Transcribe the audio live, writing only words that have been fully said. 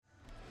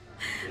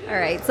All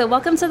right, so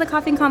welcome to the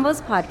Coffee and Combos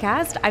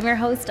podcast. I'm your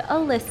host,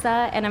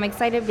 Alyssa, and I'm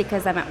excited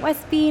because I'm at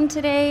West Bean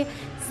today,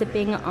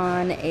 sipping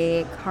on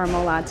a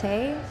caramel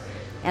latte,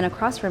 and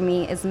across from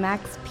me is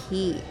Max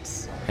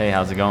Pete. Hey,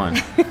 how's it going?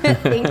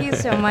 Thank you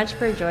so much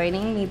for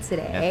joining me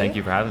today. Yeah, thank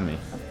you for having me.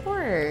 Of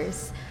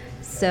course.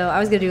 So I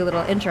was going to do a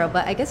little intro,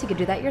 but I guess you could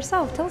do that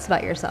yourself. Tell us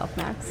about yourself,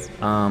 Max.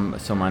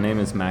 So my name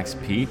is Max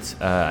Pete.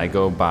 I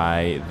go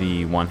by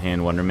the One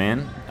Hand Wonder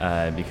Man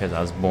because I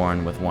was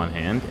born with one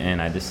hand,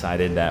 and I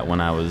decided that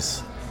when I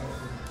was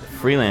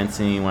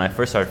freelancing, when I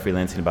first started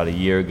freelancing about a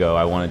year ago,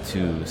 I wanted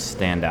to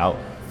stand out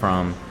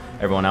from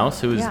everyone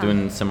else who was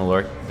doing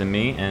similar work than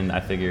me, and I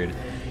figured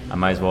I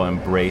might as well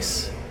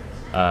embrace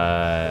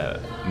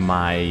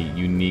my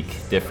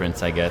unique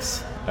difference, I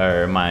guess.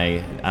 Or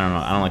I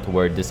don't like the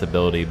word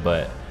disability,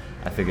 but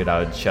I figured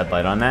I would shed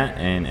light on that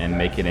and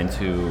make it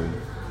into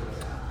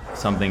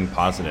something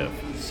positive.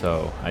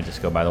 So I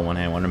just go by the One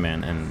Hand Wonder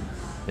Man and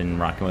been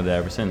rocking with it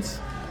ever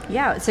since.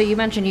 Yeah, so you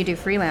mentioned you do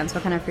freelance.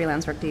 What kind of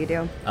freelance work do you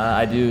do?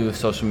 I do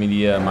social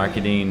media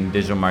marketing,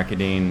 digital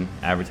marketing,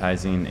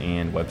 advertising,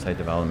 and website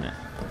development.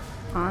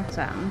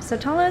 Awesome. So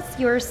tell us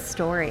your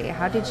story.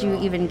 How did you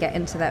even get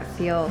into that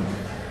field?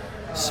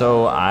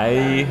 So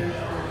I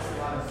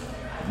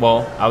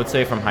would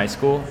say from high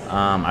school,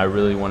 I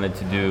really wanted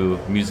to do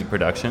music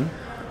production.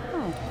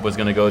 Was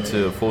going to go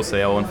to Full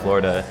Sail in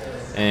Florida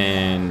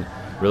and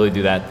really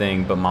do that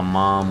thing, but my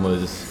mom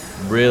was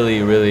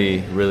really,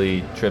 really,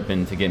 really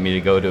tripping to get me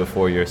to go to a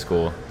 4-year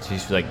school. She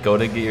was like, go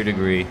to get your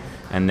degree,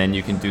 and then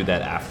you can do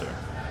that after.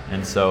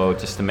 And so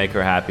just to make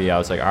her happy, I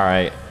was like, all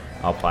right,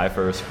 I'll apply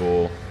for a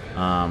school.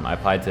 I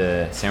applied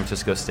to San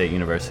Francisco State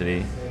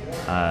University,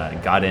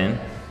 got in.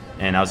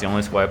 And that was the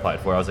only school I applied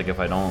for. I was like, if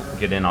I don't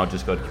get in, I'll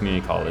just go to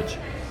community college.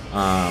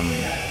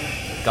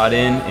 Got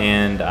in,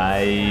 and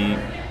I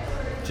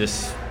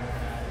just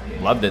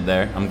loved it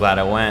there. I'm glad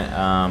I went.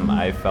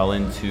 I fell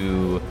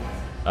into,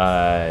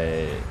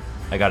 I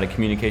got a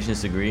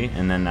communications degree,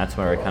 and then that's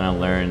where I kind of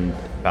learned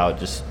about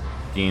just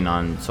being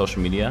on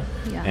social media.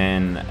 Yeah.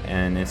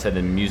 And instead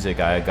of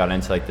music, I got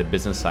into like the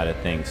business side of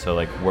things. So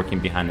like working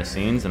behind the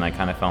scenes, and I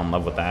kind of fell in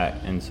love with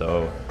that. And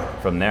so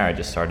from there, I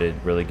just started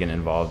really getting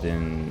involved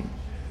in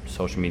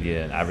social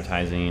media and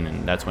advertising,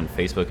 and that's when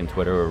Facebook and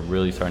Twitter were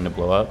really starting to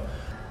blow up.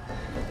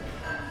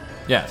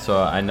 Yeah,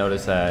 so I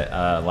noticed that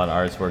a lot of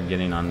artists were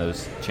getting on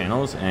those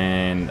channels,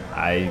 and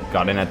I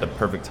got in at the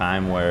perfect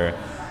time where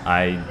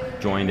I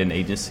joined an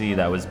agency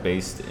that was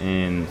based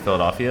in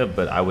Philadelphia,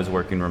 but I was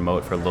working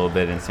remote for a little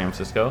bit in San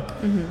Francisco,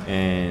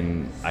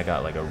 and I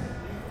got like a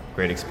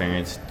great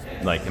experience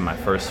like in my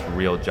first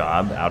real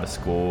job out of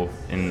school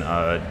in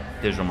a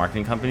digital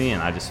marketing company,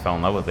 and I just fell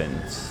in love with it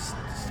and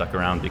stuck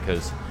around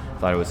because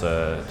thought it was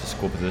a just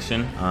cool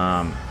position,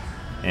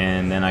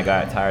 and then I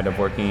got tired of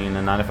working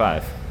a 9 to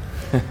 5.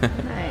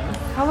 Nice.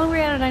 How long were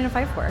you at a 9 to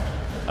 5 for?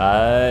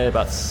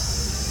 About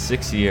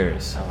 6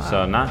 years. Oh, wow.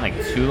 So not like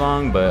too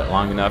long, but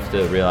long enough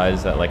to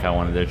realize that like I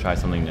wanted to try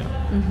something new.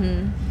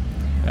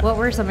 Yeah. What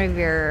were some of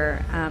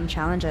your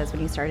challenges when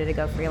you started to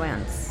go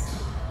freelance?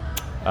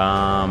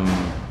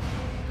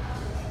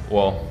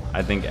 Well,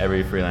 I think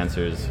every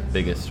freelancer's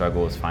biggest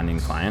struggle is finding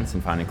clients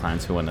and finding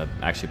clients who want to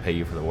actually pay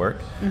you for the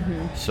work.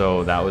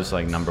 So that was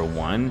like number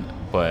one,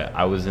 but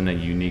I was in a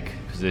unique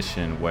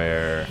position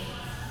where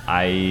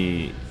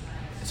I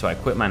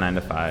quit my 9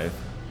 to 5,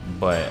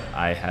 but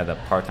I had a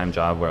part-time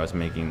job where I was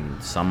making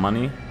some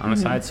money on the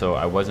side, so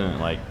I wasn't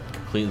like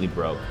completely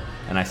broke.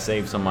 And I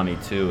saved some money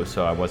too,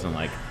 so I wasn't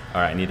like,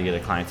 all right, I need to get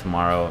a client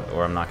tomorrow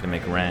or I'm not going to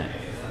make rent.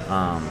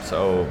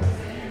 So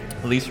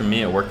at least for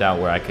me, it worked out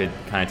where I could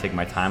kind of take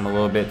my time a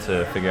little bit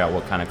to figure out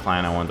what kind of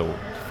client I wanted to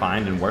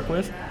find and work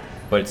with.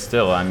 But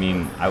still, I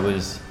mean, I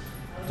was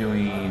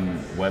doing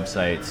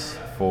websites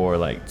for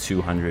like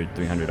 $200,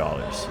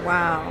 $300.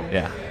 Wow.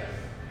 Yeah.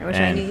 I wish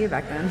I knew you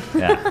back then.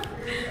 Yeah,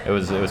 it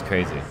was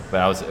crazy.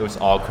 But it was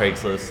all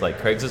Craigslist. Like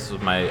Craigslist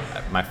was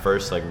my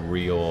first like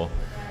real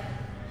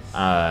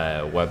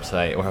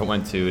website where I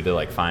went to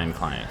like find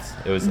clients.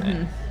 It was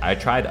I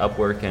tried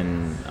Upwork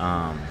and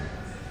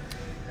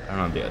I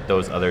don't know,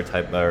 those other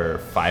type, or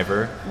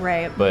Fiverr.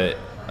 Right. But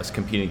I was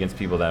competing against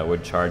people that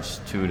would charge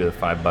 $2 to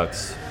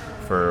 $5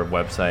 for a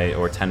website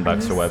or $10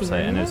 for a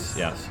website, and it was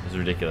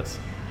ridiculous.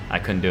 I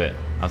couldn't do it.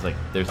 I was like,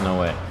 there's no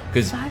way.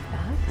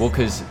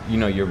 Because you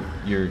know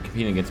you're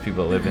competing against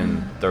people that live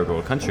in third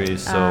world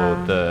countries,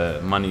 so the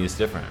money is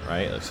different,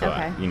 right? Like, so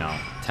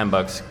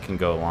 $10 can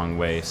go a long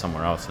way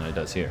somewhere else than it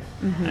does here,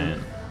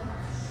 and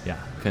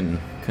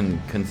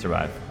couldn't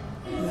survive.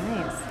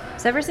 Nice.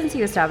 So ever since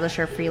you established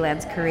your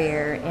freelance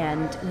career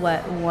and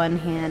what One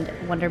Hand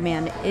Wonder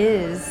Man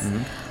is,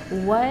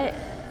 what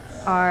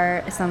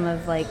are some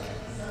of like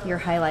your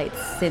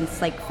highlights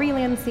since like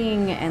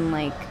freelancing, and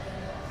like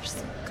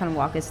just kind of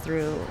walk us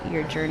through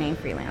your journey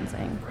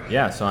freelancing?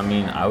 Yeah, so I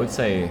mean, I would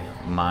say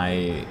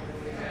my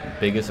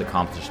biggest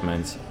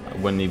accomplishments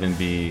wouldn't even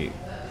be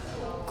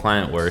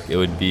client work. It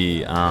would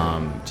be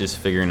just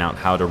figuring out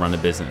how to run a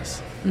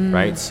business,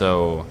 right?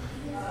 So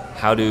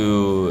how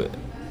to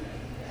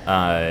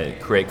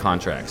create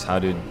contracts, how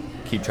to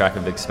keep track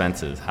of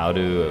expenses, how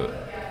to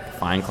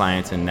find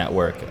clients and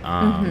network,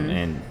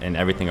 and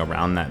everything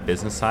around that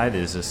business side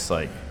is just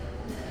like,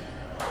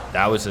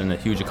 that was a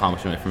huge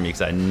accomplishment for me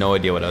because I had no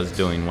idea what I was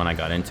doing when I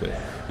got into it.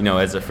 You know,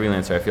 as a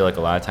freelancer, I feel like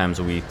a lot of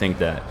times we think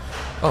that,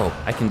 oh,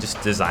 I can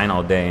just design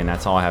all day and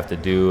that's all I have to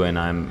do, and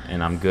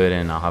I'm good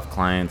and I'll have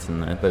clients,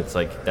 but it's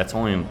like that's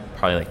only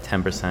probably like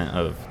 10%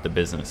 of the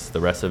business. The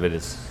rest of it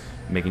is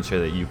making sure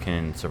that you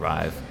can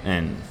survive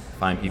and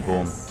find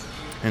people.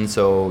 And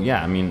so,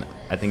 yeah, I mean,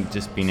 I think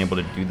just being able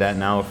to do that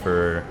now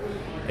for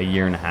a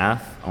year and a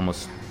half,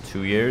 almost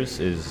 2 years,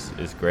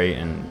 is great,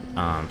 and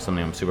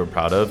something I'm super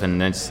proud of.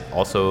 And then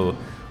also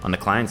on the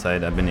client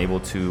side, I've been able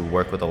to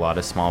work with a lot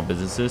of small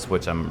businesses,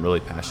 which I'm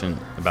really passionate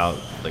about,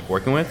 like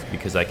working with,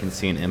 because I can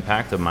see an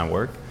impact of my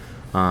work,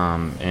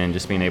 and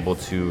just being able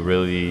to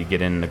really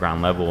get in the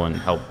ground level and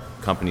help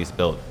companies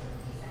build.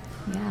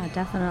 Yeah,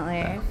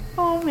 definitely.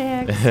 Oh,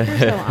 Max, you're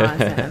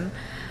so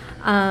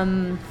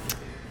awesome.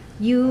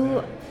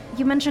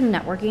 You mentioned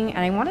networking, and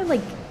I wanted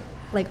like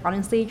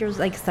honestly, you're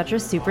like such a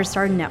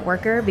superstar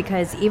networker,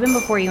 because even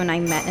before you and I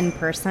met in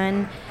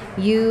person,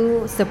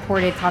 you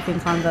supported Coffee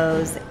and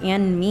Convos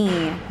and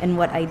me in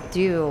what I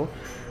do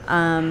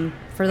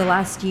for the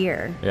last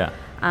year. Yeah.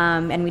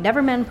 And we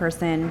never met in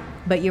person,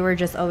 but you were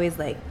just always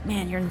like,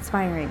 man, you're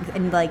inspiring.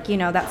 And like, you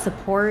know, that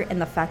support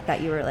and the fact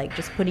that you were like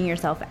just putting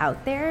yourself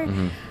out there,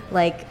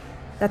 like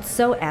that's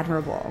so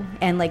admirable.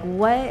 And like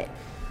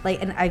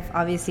and I've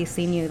obviously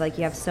seen you, like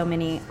you have so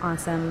many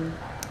awesome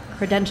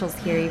credentials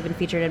here. You've been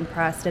featured in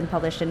press and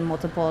published in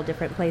multiple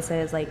different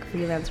places like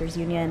Freelancers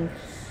Union,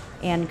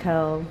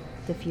 ANCO,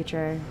 The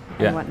Future,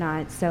 and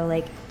whatnot. So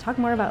like talk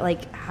more about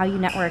like how you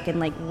network and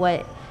like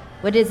what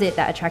is it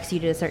that attracts you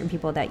to certain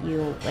people that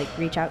you like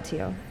reach out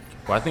to?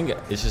 Well, I think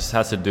it just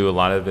has to do a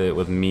lot of it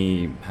with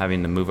me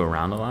having to move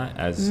around a lot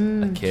as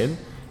a kid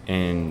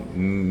and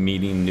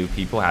meeting new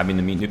people, having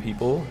to meet new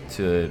people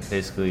to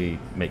basically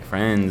make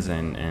friends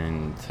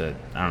and to,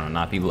 I don't know,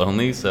 not be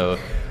lonely. So,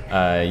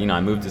 you know,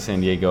 I moved to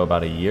San Diego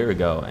about a year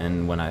ago,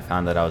 and when I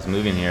found that I was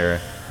moving here,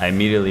 I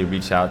immediately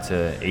reached out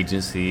to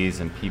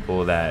agencies and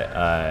people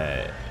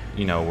that,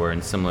 you know, were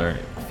in similar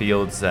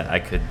fields that I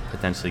could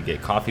potentially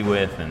get coffee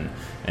with and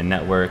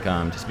network,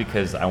 just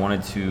because I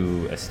wanted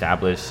to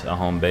establish a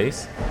home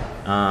base.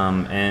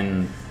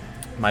 And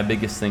my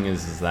biggest thing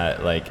is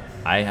that, like,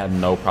 I have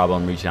no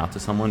problem reaching out to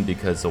someone,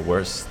 because the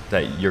worst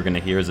that you're going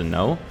to hear is a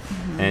no,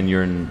 and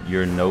you're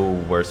in no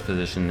worse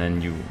position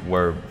than you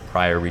were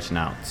prior reaching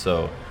out.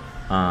 So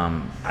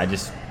I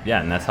just,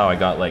 and that's how I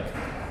got, like,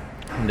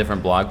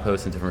 different blog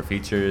posts and different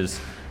features.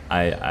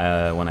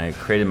 When I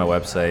created my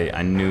website,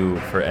 I knew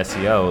for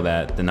SEO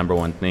that the number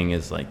one thing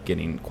is like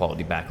getting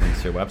quality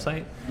backlinks to your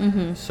website.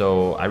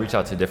 So I reached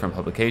out to different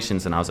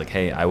publications and I was like,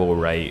 hey, I will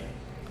write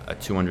a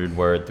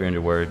 200-word,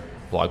 300-word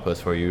blog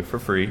post for you for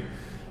free.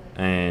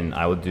 And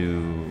I will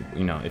do,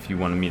 you know, if you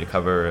wanted me to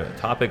cover a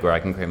topic, or I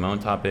can create my own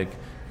topic,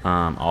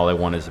 all I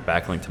want is a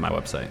backlink to my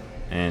website.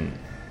 And,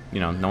 you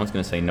know, no one's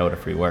going to say no to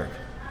free work,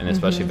 and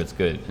especially if it's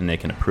good and they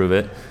can approve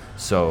it.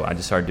 So I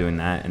just started doing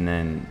that, and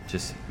then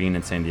just being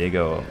in San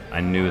Diego,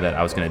 I knew that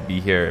I was going to be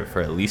here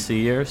for at least a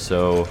year,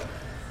 so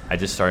I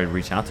just started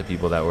reaching out to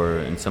people that were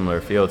in similar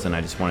fields, and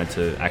I just wanted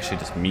to actually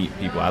just meet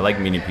people. I like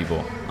meeting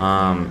people.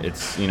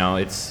 It's, you know,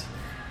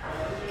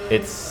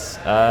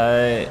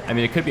 I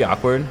mean, it could be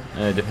awkward,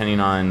 depending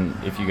on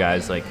if you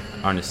guys, like,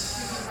 are on a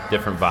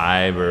different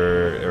vibe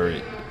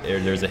or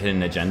there's a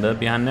hidden agenda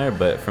behind there,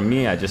 but for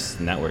me, I just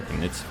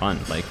networking. It's fun.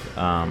 Like,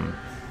 I'm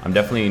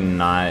definitely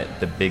not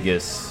the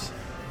biggest...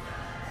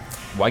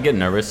 Well, I get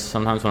nervous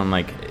sometimes when I'm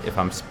like, if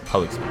I'm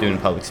doing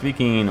public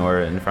speaking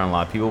or in front of a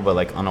lot of people, but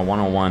like on a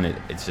one-on-one,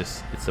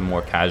 it's a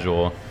more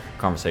casual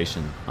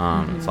conversation.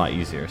 It's a lot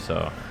easier.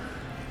 So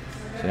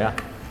yeah.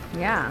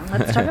 Yeah,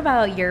 let's talk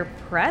about your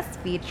press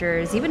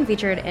features. You've been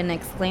featured in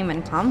Exclaim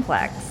and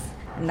Complex,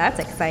 and that's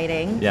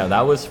exciting. Yeah,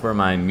 that was for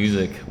my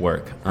music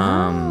work.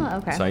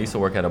 Okay. So I used to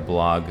work at a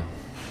blog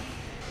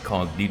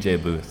called DJ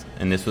Booth,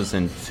 and this was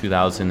in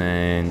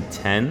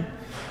 2010.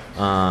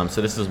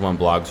 So this is when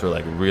blogs were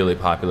like really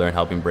popular and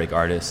helping break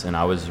artists, and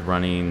I was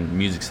running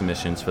music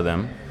submissions for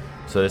them.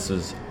 So it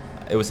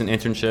was an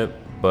internship,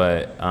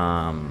 but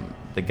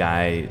the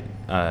guy,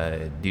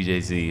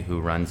 DJ Z, who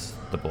runs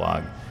the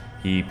blog,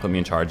 he put me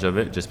in charge of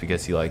it just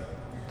because he liked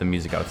the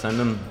music I would send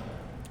him.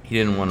 He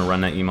didn't want to run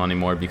that email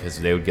anymore because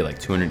they would get like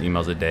 200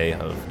 emails a day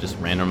of just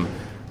random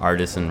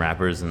artists and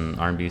rappers and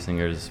R&B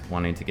singers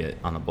wanting to get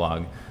on the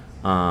blog.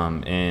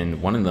 And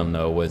one of them,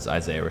 though, was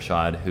Isaiah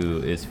Rashad,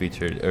 who is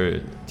featured, or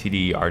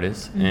TDE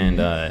artist. And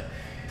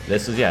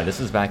this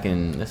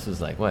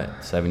was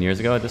like, 7 years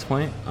ago at this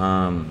point.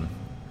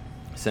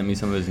 Sent me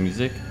some of his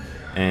music,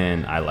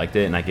 and I liked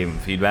it, and I gave him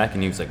feedback,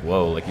 and he was like,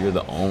 whoa, like, you're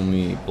the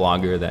only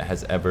blogger that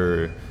has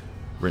ever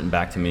written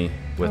back to me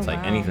with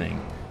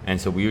anything. And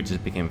so we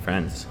just became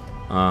friends.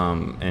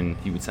 And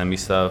he would send me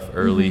stuff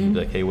early. He'd be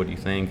like, hey, what do you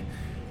think?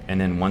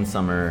 And then one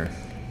summer,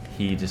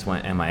 he just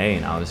went MIA,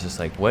 and I was just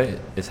like, what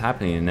is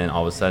happening? And then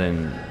all of a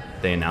sudden,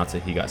 they announced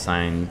that he got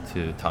signed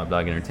to Top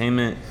Dog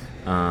Entertainment,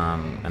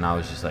 and I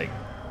was just like,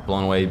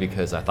 blown away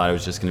because I thought it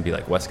was just going to be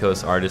like West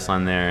Coast artists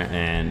on there.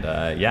 And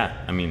yeah,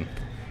 I mean,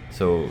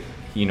 so,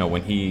 you know,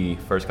 when he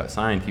first got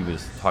signed, he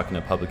was talking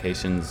to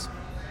publications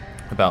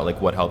about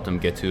like what helped him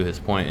get to his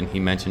point. And he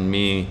mentioned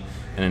me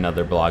and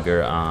another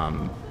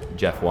blogger,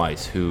 Jeff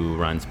Weiss, who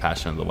runs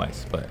Passion of the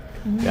Weiss. But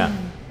yeah,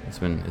 it's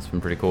been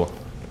pretty cool.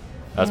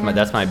 That's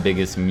my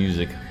biggest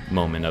music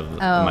moment of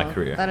my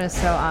career. That is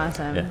so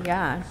awesome.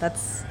 Yeah,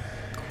 that's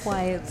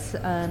quite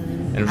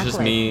an And it was just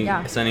me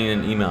sending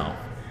an email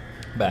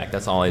back.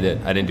 That's all I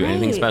did. I didn't do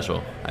anything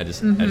special. I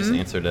just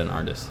answered an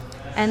artist.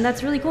 And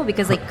that's really cool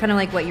because like kind of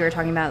like what you were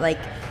talking about, like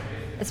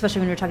especially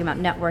when you're talking about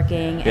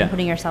networking and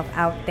putting yourself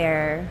out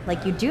there,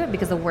 like you do it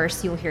because the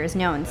worst you'll hear is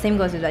no. And same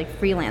goes with like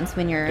freelance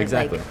when you're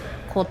like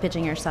cold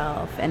pitching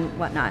yourself and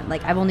whatnot.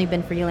 Like I've only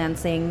been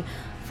freelancing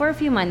for a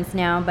few months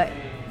now, but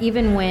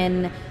even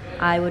when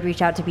I would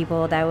reach out to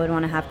people that I would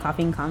want to have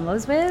coffee and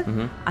convos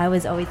with, I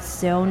was always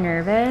so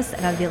nervous,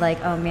 and I'd be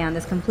like, oh man,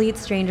 this complete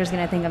stranger's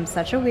gonna think I'm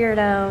such a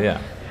weirdo.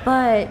 Yeah.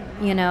 But,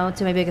 you know,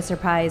 to my biggest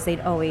surprise,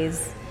 they'd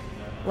always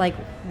like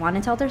want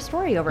to tell their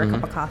story over a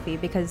cup of coffee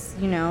because,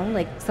 you know,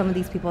 like some of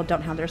these people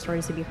don't have their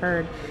stories to be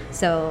heard.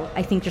 So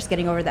I think just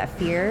getting over that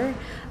fear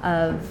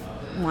of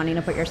wanting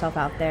to put yourself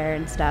out there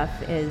and stuff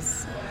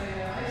is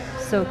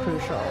so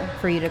crucial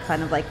for you to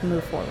kind of like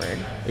move forward.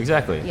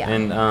 Exactly. Yeah.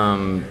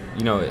 And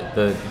you know,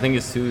 the thing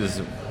is too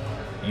is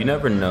you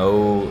never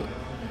know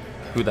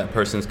who that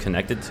person's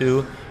connected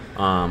to,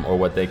 or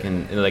what they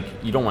can, like,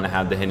 you don't want to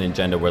have the hidden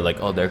agenda where like,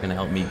 oh, they're gonna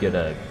help me get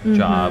a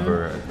job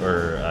or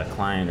a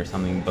client or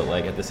something. But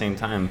like at the same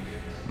time,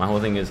 my whole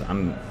thing is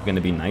I'm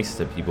gonna be nice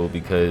to people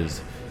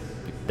because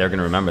they're going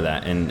to remember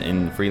that. And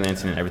in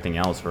freelancing and everything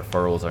else,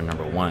 referrals are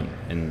number one.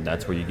 And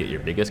that's where you get your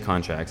biggest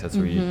contracts. That's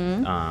where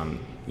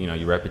you know,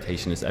 your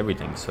reputation is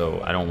everything.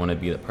 So I don't want to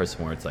be the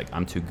person where it's like,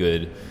 I'm too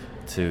good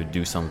to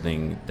do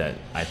something that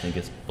I think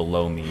is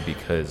below me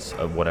because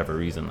of whatever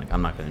reason. Like,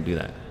 I'm not going to do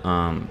that.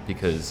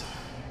 Because,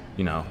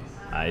 you know,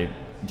 I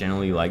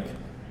generally like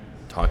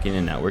talking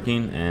and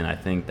networking. And I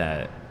think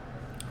that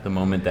the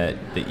moment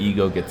that the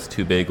ego gets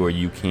too big or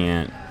you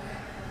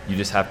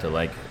just have to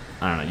like,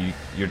 I don't know,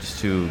 you're just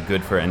too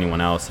good for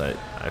anyone else. I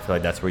feel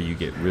like that's where you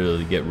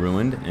really get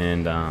ruined.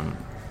 And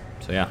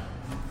so, yeah.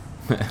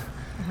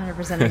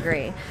 100%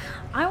 agree.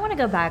 I want to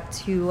go back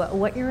to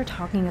what you were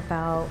talking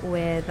about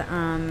with,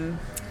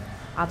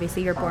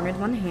 obviously, you're born with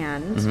one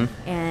hand.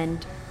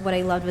 And what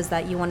I loved was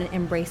that you want to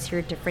embrace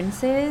your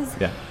differences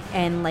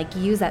and, like,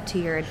 use that to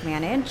your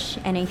advantage.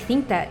 And I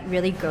think that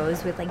really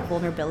goes with, like,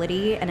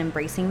 vulnerability and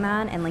embracing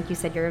that. And like you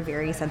said, you're a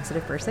very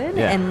sensitive person.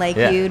 And, like,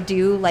 you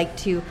do like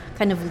to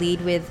kind of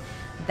lead with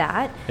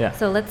that.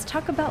 So let's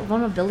talk about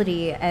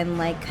vulnerability and,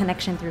 like,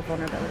 connection through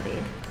vulnerability.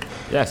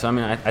 Yeah, so, I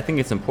mean, I think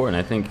it's important.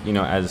 I think, you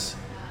know, as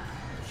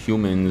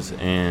humans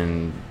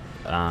and,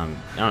 I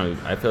don't know,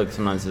 I feel like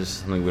sometimes it's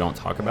something we don't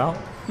talk about.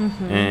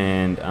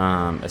 And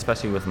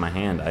especially with my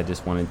hand, I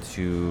just wanted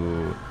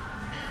to,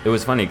 it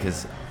was funny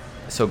because,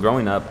 so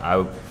growing up,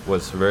 I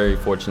was very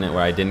fortunate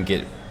where I didn't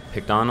get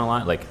picked on a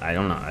lot. Like, I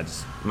don't know,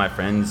 my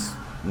friends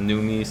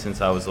knew me since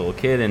I was a little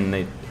kid, and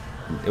it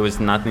was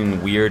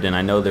nothing weird. And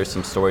I know there's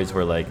some stories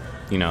where, like,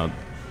 you know,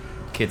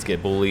 kids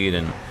get bullied,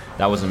 and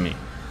that wasn't me.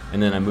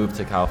 And then I moved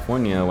to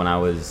California when I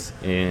was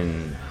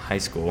in high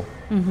school,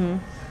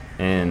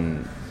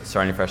 and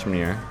starting freshman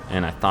year,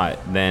 and I thought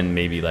then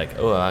maybe like,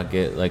 oh, I'll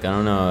get, like, I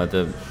don't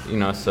know, you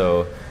know,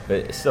 so, but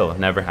it still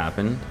never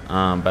happened.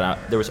 But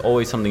there was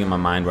always something in my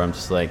mind where I'm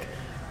just like,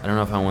 I don't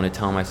know if I want to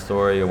tell my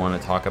story or want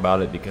to talk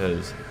about it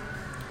because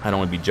I don't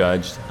want to be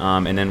judged.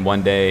 And then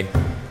one day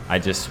I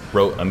just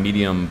wrote a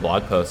Medium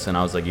blog post, and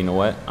I was like, you know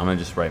what, I'm going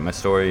to just write my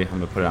story, I'm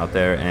going to put it out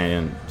there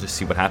and just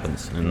see what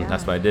happens. And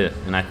that's what I did.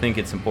 And I think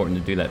it's important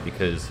to do that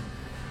because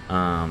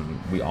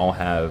we all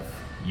have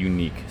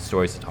unique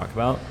stories to talk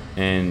about,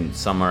 and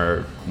some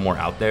are more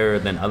out there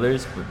than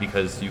others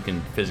because you can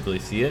physically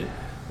see it.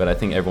 But I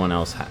think everyone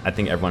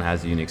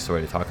has a unique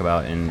story to talk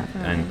about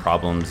and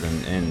problems,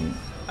 and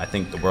I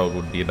think the world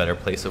would be a better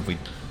place if we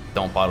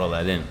don't bottle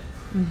that in.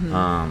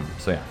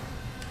 So yeah.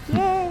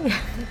 Yay!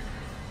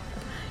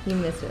 You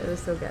missed it. It was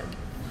so good.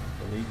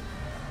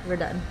 We're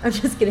done. I'm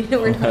just kidding.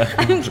 No, we're done.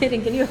 I'm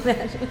kidding. Can you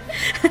imagine?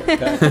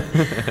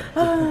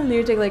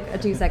 Maybe take like a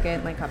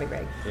 2-second like coffee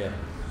break. Yeah.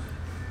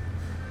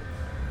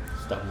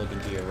 Stop looking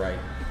to your right.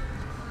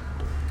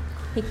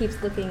 He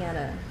keeps looking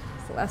at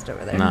Celeste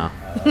over there. No.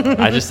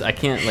 I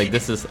can't, like,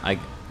 this is,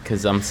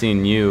 because I'm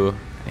seeing you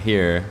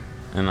here,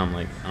 and I'm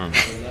like, I don't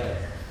know.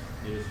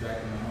 You're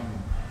distracting my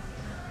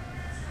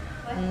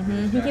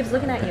mom. He keeps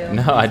looking at you.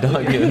 No, I don't.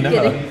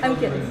 I'm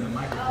kidding.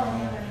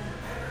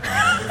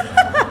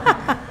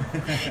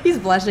 He's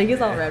blushing.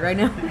 He's all red right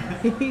now.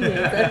 He hates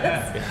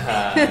us.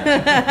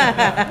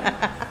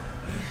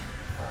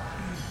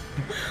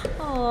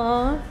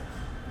 Aww.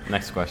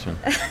 Next question.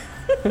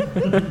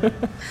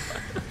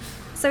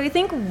 So you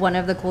think one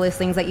of the coolest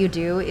things that you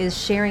do is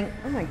sharing...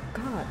 Oh my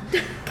God.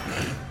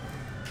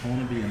 I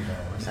want to be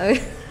involved.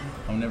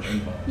 I'm never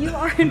involved. You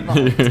are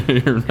involved.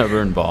 You're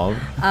never involved.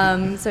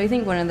 So I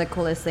think one of the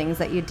coolest things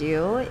that you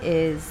do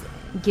is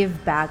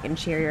give back and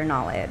share your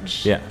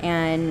knowledge. Yeah.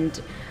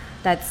 And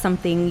that's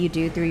something you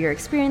do through your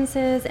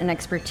experiences and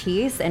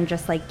expertise. And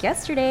just like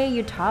yesterday,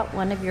 you taught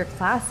one of your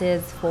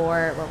classes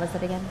for, what was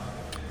it again?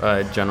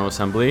 General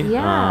Assembly.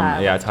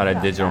 Yeah. I taught a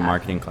digital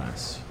marketing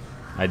class.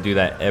 I do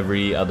that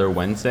every other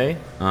Wednesday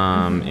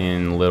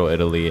in Little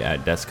Italy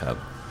at Desk Hub.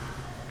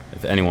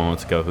 If anyone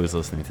wants to go who's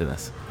listening to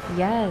this.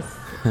 Yes.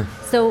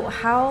 So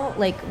how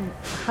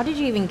did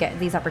you even get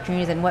these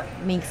opportunities, and what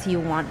makes you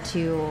want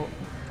to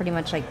pretty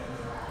much like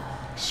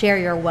share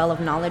your well of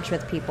knowledge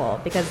with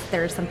people? Because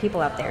there are some people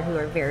out there who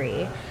are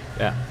very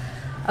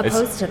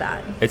opposed to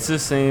that. It's the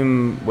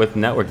same with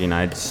networking.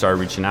 I started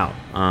reaching out.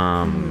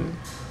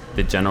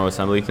 The General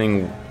Assembly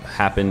thing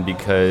happened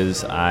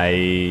because I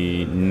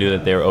knew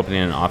that they were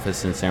opening an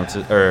office in San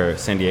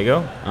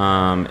Diego,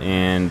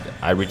 and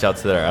I reached out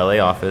to their LA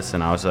office,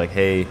 and I was like,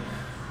 hey,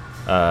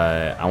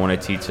 I want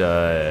to teach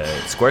a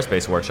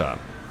Squarespace workshop.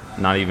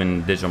 Not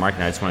even digital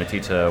marketing. I just want to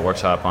teach a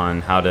workshop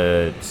on how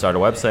to start a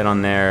website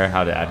on there,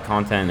 how to add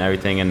content and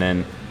everything. And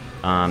then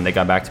they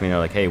got back to me and they're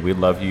like, hey, we'd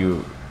love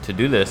you to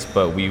do this,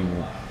 but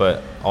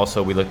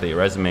also we looked at your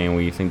resume and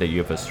we think that you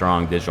have a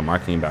strong digital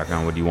marketing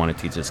background. Would you want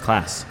to teach this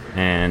class?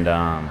 And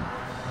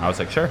I was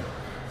like, sure.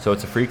 So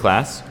it's a free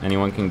class.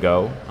 Anyone can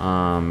go.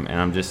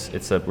 And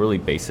it's a really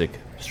basic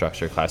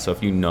structure class. So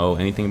if you know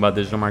anything about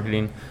digital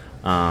marketing,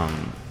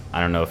 I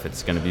don't know if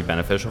it's going to be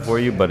beneficial for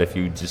you, but if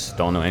you just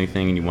don't know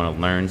anything and you want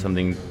to learn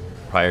something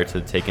prior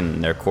to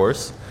taking their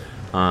course,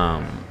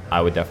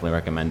 I would definitely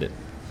recommend it.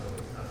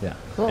 Yeah.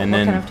 Cool. And what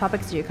then, kind of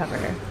topics do you cover?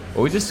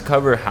 Well, we just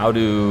cover how to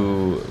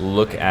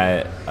look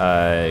at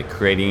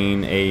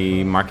creating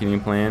a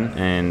marketing plan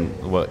and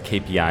what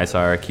KPIs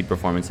are, key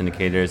performance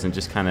indicators, and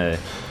just kind of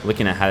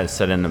looking at how to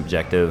set an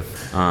objective.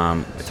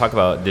 I talk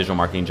about digital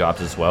marketing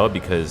jobs as well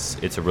because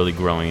it's a really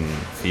growing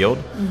field.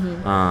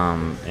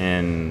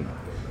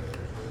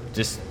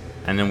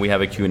 And then we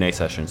have a Q&A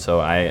session.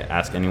 So I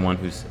ask anyone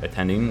who's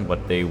attending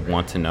what they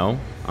want to know,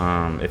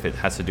 if it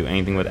has to do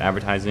anything with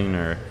advertising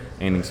or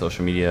anything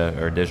social media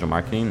or digital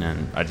marketing,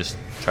 and I just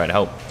try to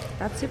help.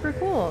 That's super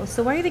cool.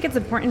 So why do you think it's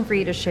important for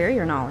you to share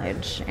your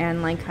knowledge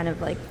and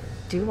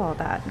do all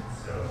that?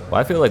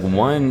 Well, I feel like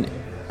one,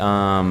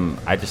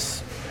 I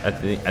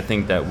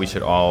think that we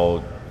should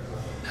all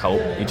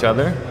help each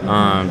other,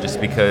 just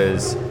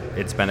because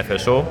it's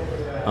beneficial.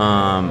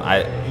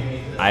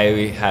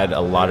 I had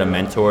a lot of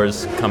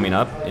mentors coming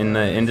up in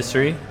the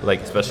industry,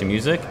 especially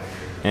music,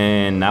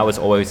 and that was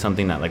always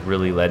something that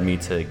really led me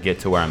to get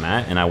to where I'm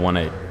at, and I want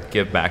to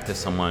give back to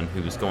someone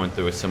who's going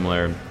through a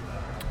similar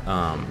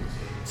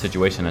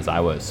situation as I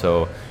was.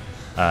 So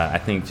I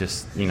think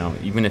just,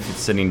 even if it's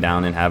sitting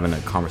down and having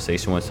a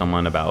conversation with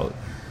someone about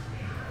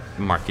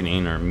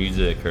marketing or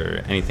music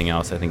or anything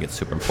else, I think it's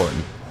super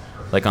important.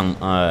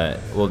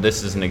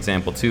 This is an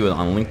example too,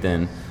 on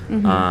LinkedIn.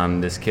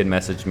 This kid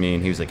messaged me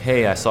and he was like,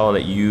 hey, I saw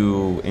that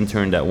you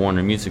interned at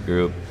Warner Music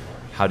Group.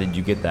 How did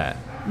you get that?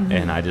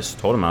 And I just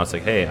told him, I was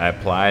like, hey, I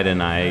applied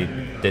and I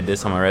did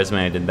this on my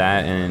resume, I did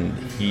that. And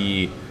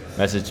he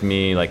messaged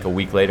me a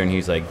week later and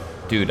he's like,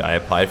 dude, I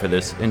applied for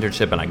this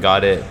internship and I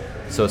got it.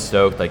 So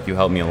stoked, you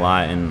helped me a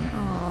lot. And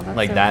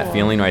that cool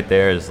feeling right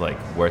there is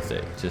worth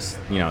it. Just,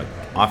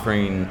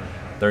 offering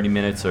 30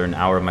 minutes or an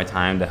hour of my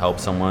time to help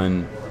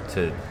someone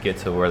to get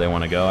to where they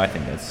want to go, I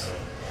think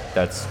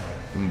that's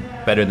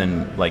better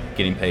than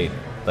getting paid.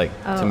 To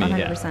me,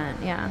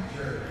 100%, yeah.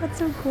 That's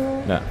so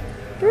cool. Yeah.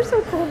 You're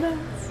so cool,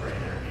 Vince.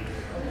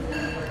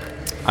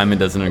 Hyman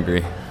doesn't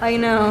agree. I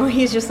know.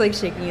 He's just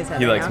shaking his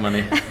head. He right likes now.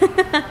 money.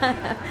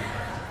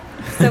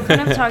 So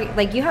kind of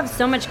talk, you have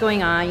so much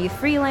going on. You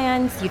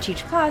freelance, you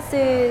teach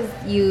classes,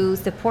 you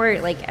support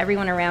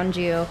everyone around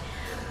you.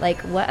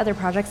 What other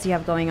projects do you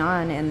have going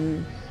on?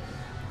 And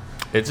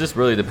it just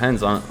really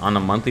depends on a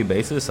monthly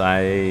basis.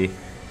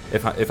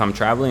 If I'm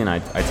traveling, I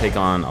take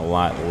on a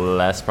lot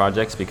less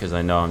projects because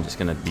I know I'm just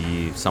going to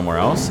be somewhere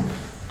else.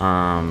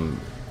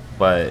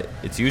 But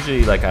it's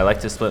usually I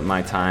like to split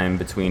my time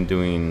between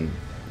doing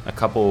a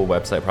couple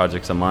website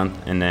projects a month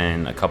and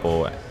then a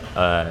couple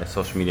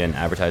social media and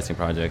advertising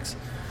projects.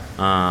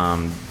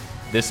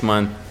 This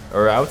month,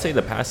 or I would say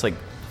the past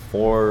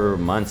 4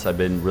 months, I've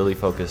been really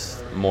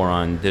focused more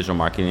on digital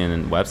marketing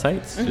and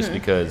websites, just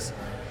because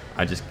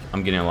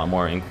I'm getting a lot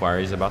more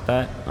inquiries about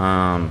that.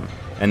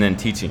 And then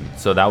teaching.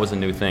 So that was a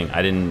new thing.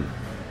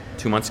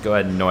 2 months ago, I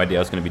had no idea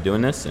I was going to be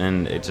doing this,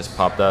 and it just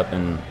popped up,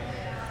 and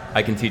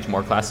I can teach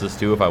more classes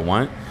too if I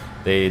want.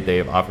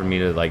 They've offered me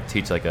to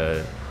teach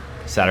a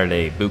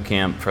Saturday boot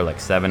camp for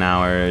 7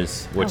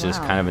 hours, which is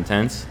kind of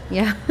intense.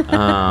 Yeah.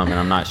 And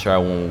I'm not sure I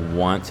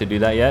want to do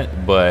that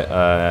yet, but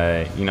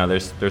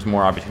there's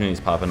more opportunities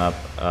popping up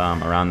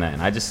around that,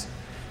 and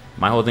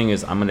my whole thing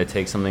is I'm going to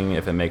take something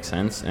if it makes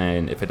sense,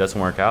 and if it doesn't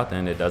work out,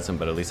 then it doesn't,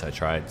 but at least I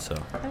tried. So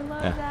I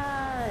love that.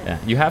 Yeah,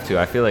 you have to.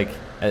 I feel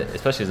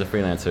especially as a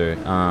freelancer,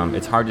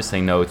 it's hard to say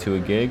no to a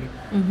gig.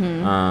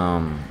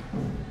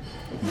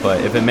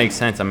 But if it makes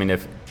sense,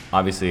 if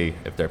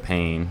they're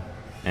paying,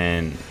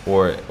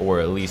 or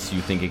at least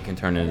you think it can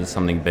turn into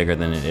something bigger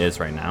than it is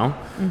right now,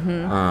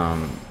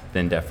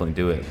 then definitely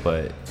do it.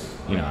 But,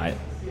 you know,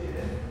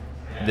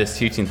 this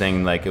teaching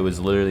thing, like, it was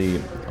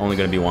literally only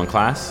going to be one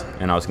class,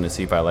 and I was going to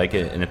see if I like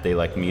it and if they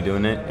like me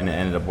doing it, and it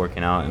ended up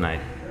working out, and I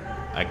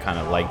kind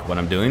of like what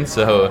I'm doing,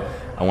 so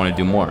I want to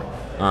do more.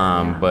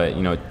 But,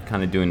 you know,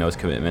 kind of doing those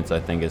commitments, I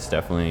think is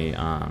definitely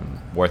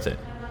worth it.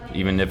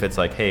 Even if it's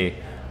like, hey,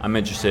 I'm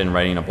interested in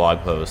writing a blog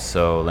post,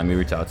 so let me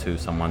reach out to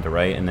someone to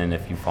write, and then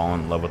if you fall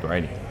in love with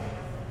writing.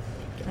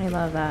 I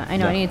love that. I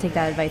know I need to take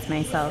that advice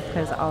myself,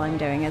 because all I'm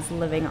doing is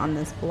living on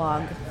this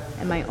blog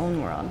in my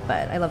own world.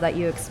 But I love that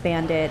you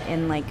expand it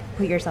and like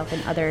put yourself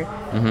in other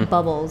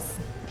bubbles,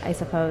 I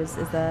suppose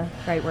is the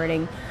right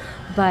wording.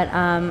 But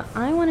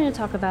I wanted to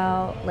talk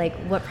about like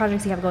what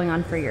projects you have going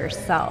on for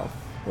yourself.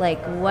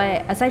 Like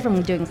what, aside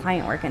from doing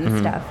client work and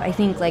stuff, I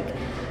think like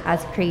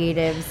as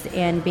creatives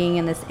and being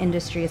in this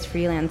industry as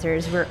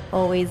freelancers, we're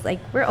always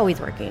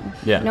working,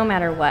 no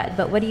matter what.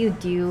 But what do you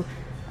do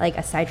like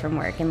aside from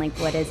work, and like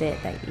what is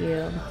it that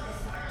you...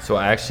 So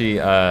actually,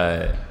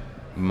 I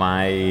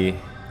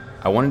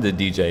wanted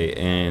to DJ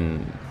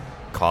in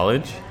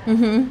college,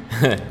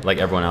 like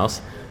everyone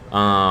else.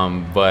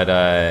 But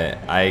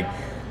I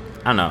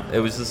don't know, it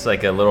was just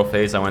like a little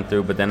phase I went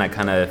through, but then I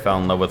kind of fell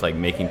in love with like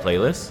making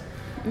playlists.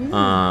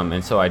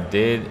 And so I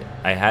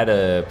had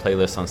a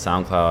playlist on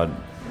SoundCloud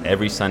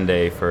every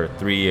Sunday for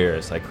 3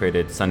 years. I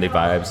created Sunday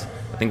Vibes.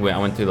 I think I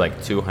went through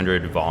like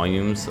 200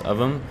 volumes of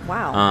them.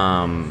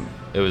 Wow.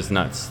 It was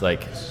nuts.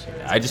 Like,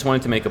 I just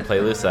wanted to make a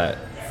playlist that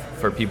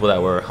for people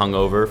that were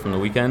hungover from the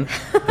weekend,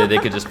 that they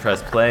could just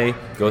press play,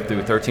 go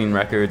through 13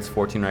 records,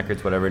 14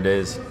 records, whatever it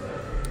is,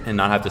 and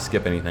not have to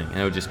skip anything. And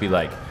it would just be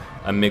like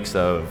a mix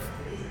of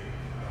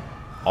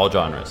all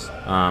genres.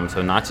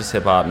 So not just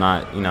hip hop,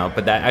 not, you know,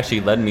 but that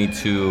actually led me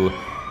to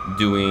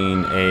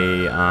doing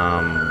a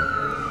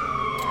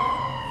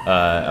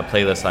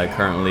playlist I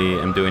currently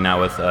am doing now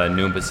with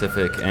Noon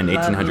Pacific and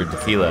 1800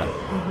 Tequila.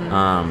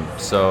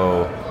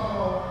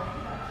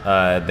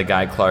 The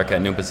guy Clark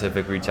at Noon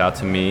Pacific reached out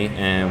to me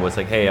and was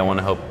like, hey, I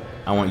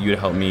want you to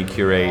help me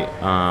curate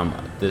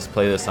this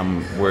playlist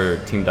we're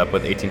teamed up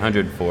with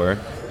 1800 for,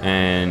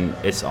 and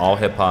it's all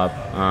hip hop,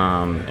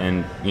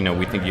 and you know,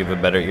 we think you have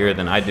a better ear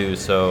than I do,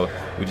 so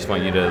we just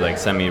want you to like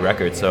send me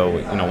records. So,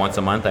 you know, once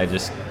a month I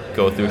just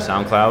go through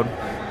SoundCloud,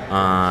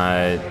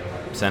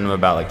 send him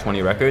about like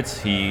 20 records.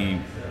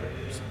 He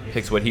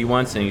picks what he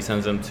wants and he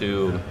sends them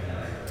to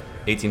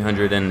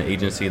 1800 and the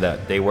agency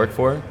that they work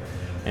for,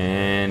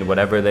 and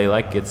whatever they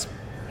like gets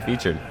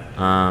featured.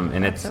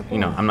 And it's so cool. You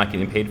know, I'm not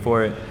getting paid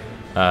for it.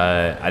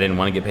 I didn't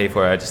want to get paid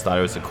for it. I just thought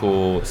it was a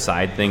cool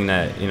side thing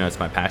that, you know, it's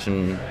my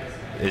passion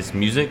is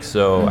music,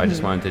 so I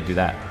just wanted to do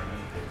that.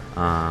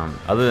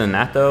 Other than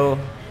that, though,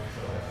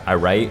 I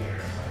write.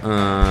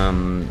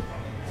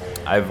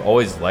 I've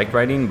always liked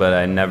writing, but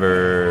I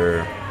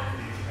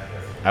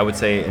would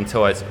say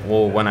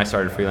when I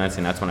started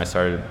freelancing, that's when I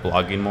started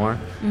blogging more,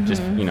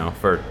 just, you know,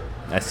 for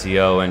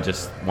SEO and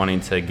just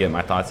wanting to get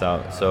my thoughts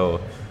out. So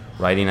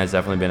writing has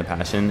definitely been a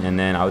passion. And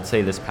then I would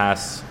say this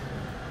past,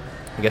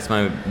 I guess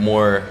my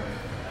more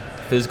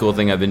physical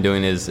thing I've been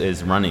doing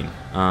is running.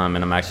 And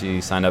I'm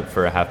actually signed up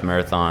for a half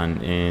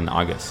marathon in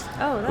August,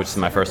 which is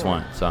my first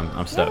one. So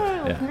I'm stoked.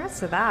 Yeah. Congrats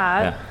to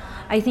that. Yeah.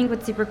 I think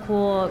what's super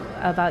cool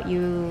about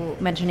you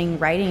mentioning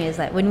writing is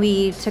that when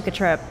we took a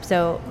trip,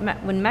 so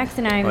when Max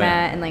and I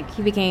met, and like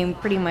he became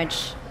pretty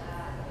much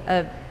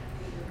a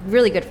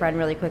really good friend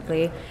really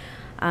quickly,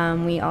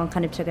 we all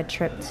kind of took a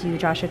trip to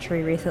Joshua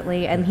Tree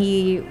recently, and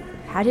he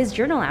had his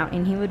journal out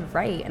and he would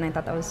write, and I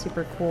thought that was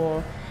super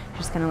cool,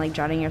 just kind of like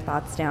jotting your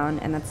thoughts down.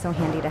 And that's so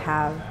handy to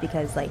have,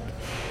 because like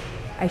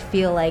I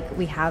feel like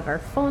we have our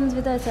phones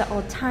with us at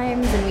all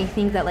times, and we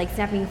think that like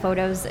snapping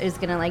photos is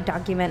gonna like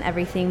document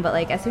everything, but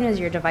like as soon as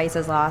your device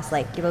is lost,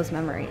 like those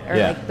memories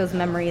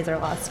are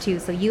lost too.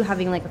 So you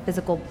having like a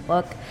physical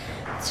book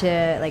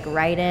to like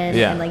write in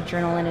and like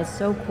journal in is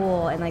so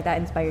cool, and like that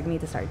inspired me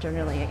to start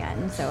journaling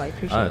again. So I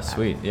appreciate that. Oh,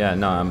 sweet. Yeah,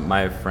 no,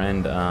 my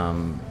friend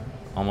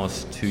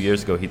almost 2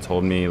 years ago, he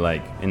told me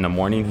like in the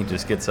morning he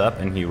just gets up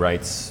and he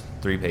writes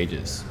 3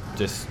 pages,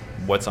 just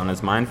what's on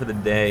his mind for the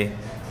day.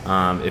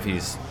 If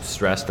he's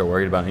stressed or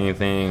worried about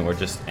anything, or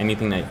just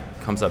anything that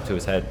comes up to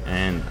his head.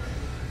 And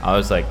I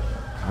was like,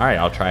 all right,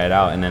 I'll try it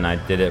out. And then I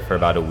did it for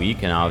about a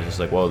week, and I was just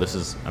like, whoa, this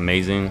is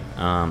amazing.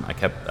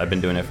 I've been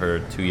doing it for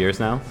 2 years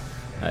now,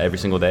 every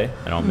single day.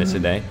 I don't miss a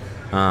day.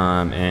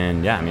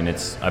 And yeah, I mean,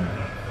 I've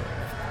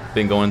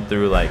been going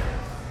through like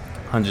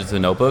hundreds of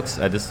notebooks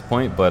at this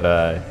point, but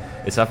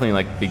it's definitely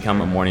like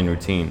become a morning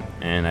routine.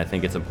 And I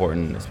think it's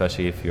important,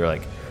 especially if you're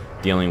like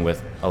dealing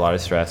with a lot of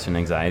stress and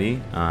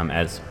anxiety,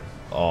 as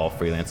all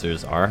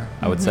freelancers are,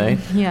 I would say.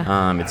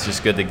 Yeah. It's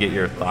just good to get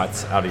your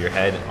thoughts out of your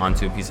head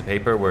onto a piece of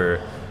paper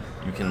where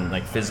you can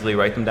like physically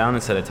write them down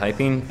instead of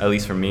typing. At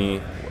least for me,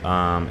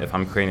 if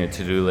I'm creating a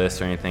to-do list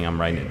or anything, I'm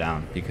writing it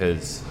down,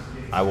 because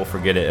I will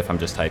forget it if I'm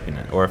just typing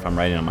it, or if I'm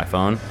writing on my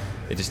phone,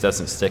 it just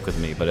doesn't stick with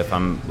me. But if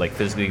I'm like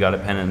physically got a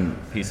pen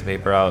and piece of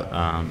paper out,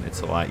 it's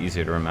a lot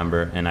easier to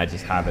remember, and I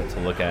just have it to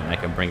look at and I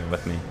can bring it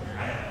with me.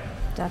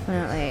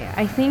 Definitely.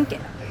 I think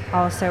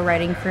also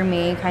writing for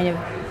me kind of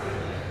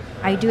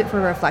I do it for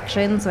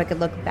reflection, so I could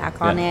look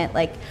back on it,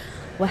 like,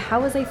 well,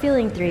 how was I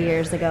feeling 3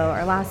 years ago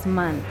or last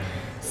month?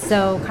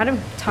 So kind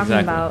of talking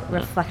about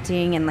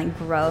reflecting and like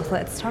growth,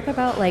 let's talk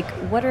about like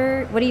what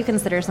do you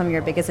consider some of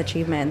your biggest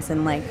achievements,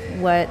 and like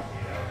what,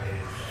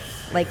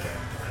 like,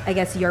 I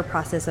guess your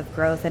process of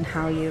growth and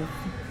how you've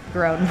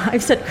grown.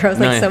 I've said growth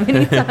like so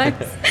many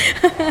times.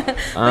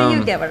 But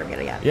you get what I'm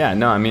getting at. Yeah,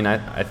 no, I mean,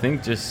 I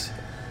think just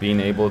being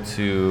able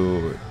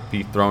to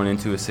be thrown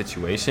into a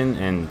situation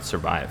and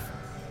survive,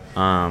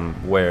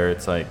 where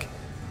it's like,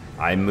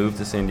 I moved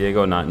to San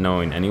Diego not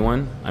knowing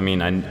anyone. I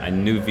mean, I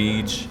knew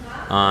Veej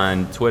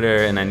on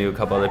Twitter, and I knew a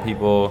couple other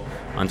people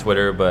on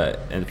Twitter, but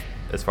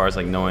as far as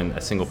like knowing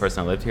a single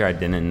person that lived here, I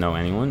didn't know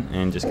anyone,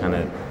 and just kind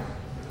of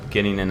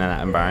getting in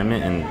that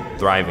environment and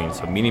thriving.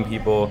 So meeting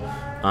people,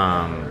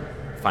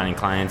 finding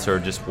clients, or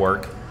just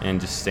work, and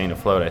just staying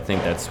afloat. I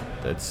think that's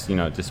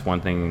just one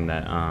thing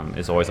that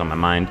is always on my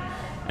mind.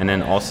 And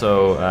then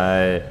also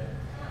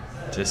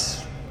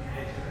just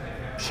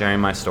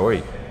sharing my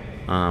story.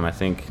 I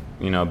think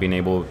being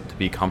able to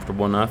be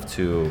comfortable enough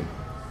to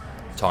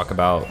talk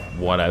about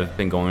what I've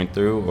been going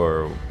through,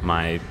 or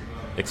my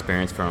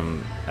experience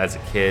from as a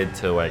kid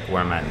to like where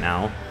I'm at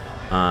now,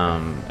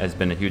 has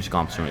been a huge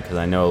accomplishment, because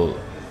I know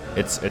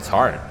it's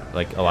hard.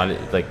 Like a lot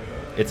of, like,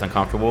 it's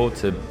uncomfortable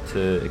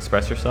to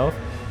express yourself,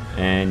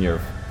 and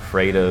you're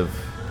afraid of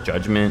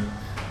judgment.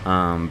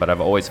 But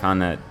I've always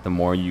found that the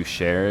more you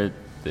share it,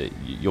 that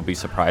you'll be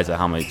surprised at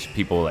how much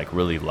people like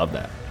really love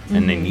that,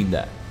 and they need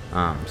that.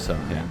 So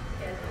yeah.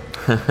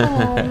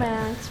 Oh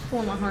man, it's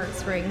pulling my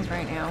heartstrings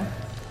right now.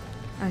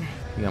 Okay.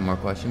 You got more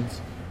questions?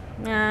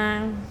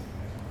 Nah.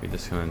 We're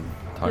just gonna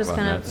talk about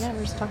Nets. Yeah,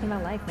 we're just talking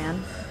about life,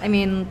 man. I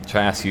mean, Should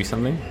I ask you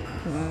something?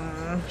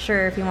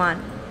 Sure, if you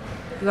want.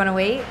 You want to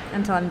wait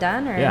until I'm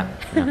done, or? Yeah.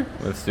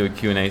 Let's do a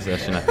Q&A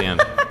session at the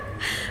end.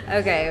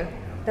 Okay,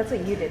 that's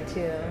what you did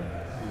too.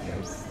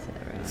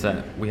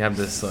 So we have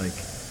this like,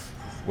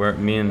 where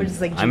me and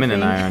like Ayman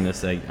and I are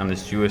on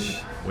this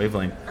Jewish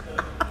wavelength.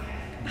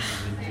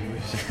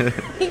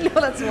 You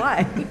know, that's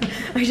why.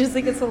 I just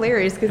think it's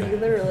hilarious because you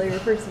literally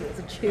refer to me as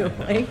a Jew.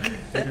 Like.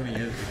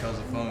 Because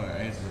the phone, I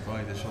answered the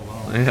phone, just so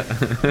long.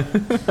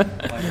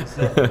 Like I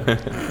said.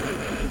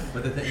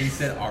 But the thing, he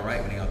said all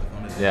right when he got the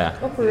phone. Yeah.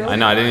 Oh, for real? I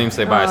know. I didn't even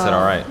say bye. I said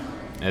all right.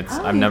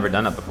 I've never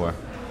done that before.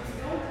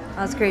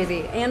 That's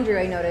crazy. Andrew,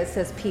 I noticed,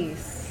 says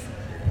peace.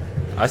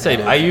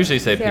 I usually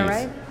say peace,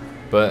 right?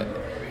 but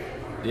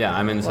yeah,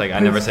 I mean, it's like I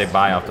never say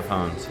bye off the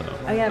phone, so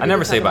Oh, yeah, I never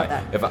we say can bye.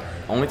 talk about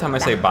Only time I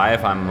say bye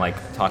if I'm like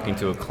talking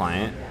to a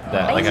client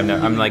that like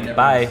I'm like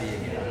bye.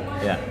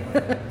 Yeah.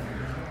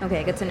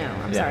 Okay, good to know.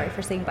 I'm Yeah. sorry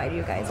for saying bye to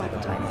you guys all the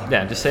time.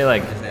 Yeah, just say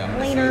like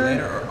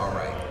Later. Or all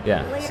right.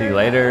 yeah, see you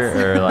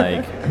later, or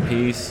like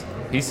peace.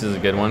 Peace is a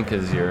good one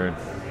because you're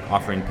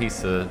offering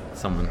peace to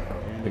someone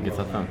who gets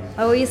off the phone.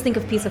 I always think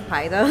of piece of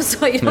pie though,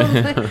 so you don't.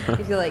 I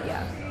feel like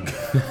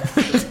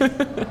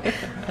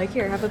like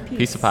here, have a piece.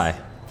 Piece of pie.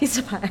 Piece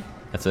of pie.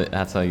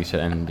 That's how you should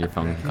end your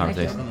phone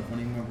conversation. On the phone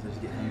anymore because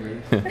I just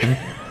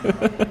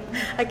get hungry.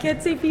 I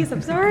can't say peace.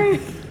 I'm sorry.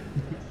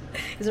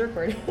 Is it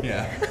recording?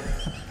 Yeah.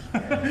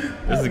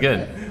 This is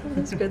good.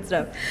 That's good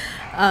stuff.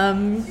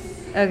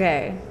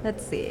 Okay,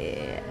 let's see.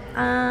 We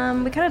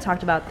kind of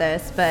talked about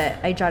this, but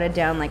I jotted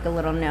down like a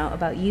little note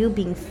about you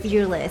being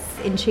fearless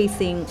in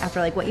chasing after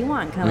like what you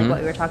want, kind of like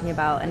what we were talking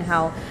about, and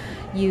how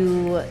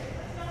you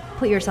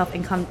put yourself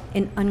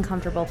in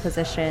uncomfortable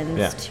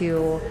positions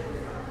to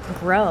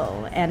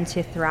grow and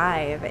to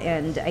thrive.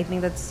 And I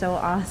think that's so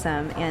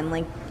awesome. And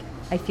like,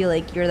 I feel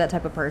like you're that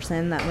type of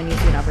person that when you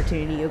see an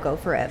opportunity, you go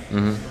for it.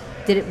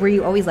 Were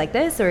you always like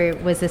this, or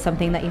was this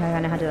something that you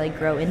kind of had to like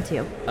grow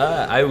into?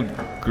 I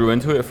grew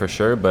into it for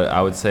sure, but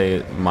I would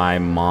say my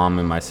mom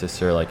and my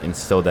sister like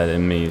instilled that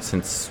in me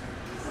since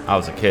I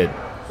was a kid.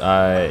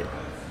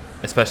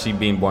 Especially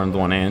being born with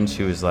one hand,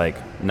 she was like,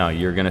 "No,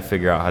 you're gonna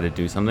figure out how to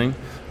do something.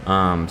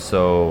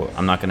 So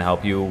I'm not gonna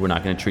help you. We're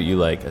not gonna treat you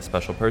like a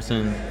special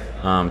person."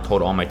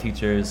 Told all my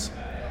teachers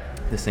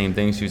the same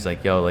thing. She was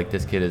like, "Yo, like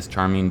this kid is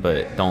charming,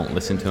 but don't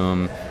listen to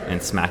him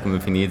and smack him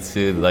if he needs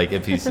to. Like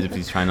if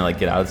he's trying to like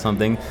get out of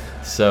something."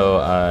 So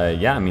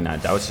yeah, I mean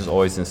that was just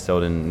always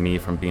instilled in me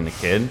from being a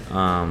kid.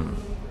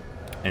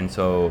 And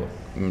so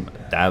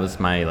that was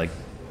my like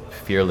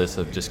fearless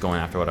of just going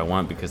after what I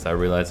want, because I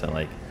realized that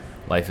like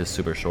life is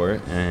super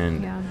short,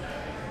 and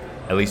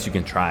at least you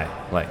can try.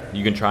 Like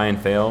you can try and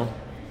fail,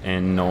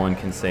 and no one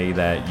can say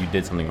that you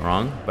did something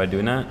wrong by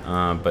doing that.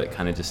 But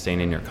kind of just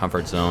staying in your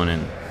comfort zone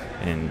and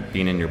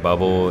being in your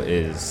bubble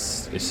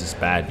it's just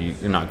bad.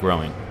 You're not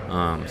growing.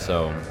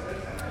 So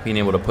being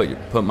able to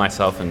put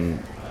myself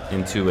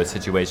into a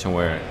situation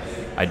where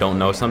I don't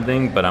know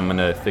something, but I'm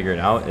gonna figure it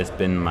out. It's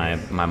been my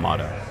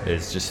motto,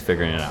 is just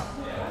figuring it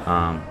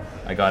out.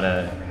 I got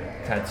a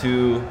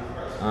tattoo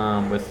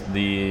with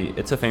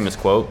it's a famous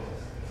quote,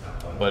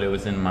 but it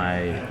was in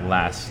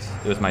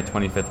it was my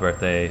 25th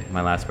birthday,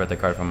 my last birthday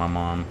card from my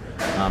mom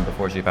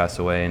before she passed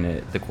away,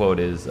 and the quote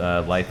is,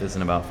 "Life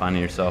isn't about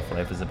finding yourself,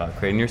 life is about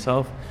creating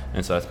yourself."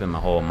 And so that's been my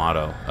whole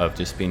motto of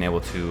just being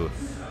able to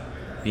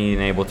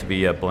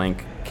be a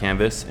blank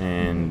canvas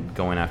and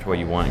going after what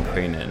you want and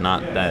creating it.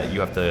 Not that you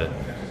have to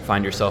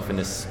find yourself in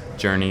this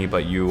journey,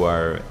 but you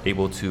are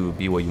able to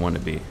be what you want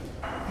to be.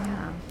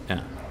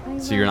 Yeah.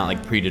 So you're not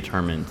like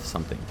predetermined to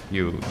something.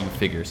 You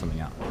figure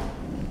something out.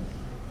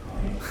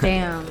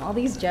 Damn, all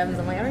these gems.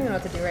 I'm like, I don't even know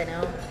what to do right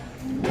now.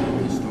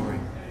 The story.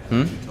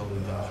 You told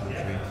the Joshua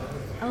Tree.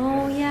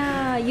 Oh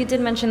yeah, you did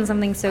mention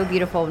something so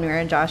beautiful when we were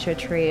in Joshua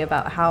Tree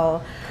about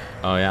how.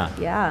 Oh yeah.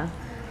 Yeah.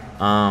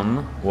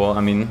 Well,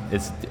 I mean,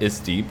 it's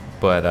deep,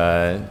 but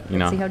you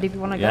know. Let's see how deep you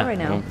want to go right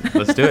now. Well,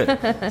 let's do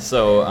it.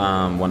 So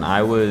when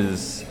I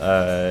was,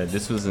 I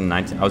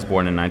was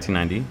born in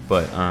 1990,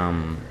 but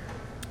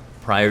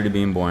prior to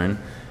being born,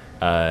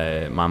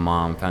 my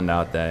mom found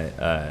out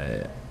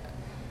that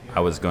I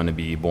was going to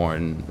be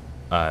born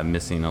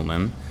missing a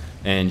limb,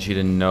 and she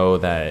didn't know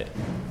that.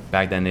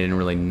 Back then, they didn't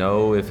really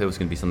know if it was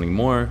going to be something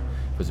more, if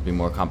it was going to be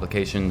more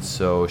complications.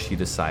 So she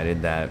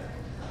decided that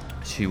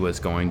she was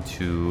going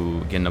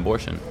to get an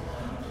abortion.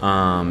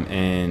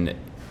 And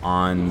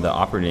on the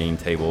operating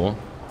table,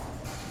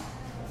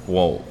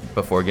 well,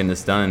 before getting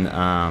this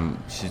done,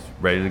 she's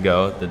ready to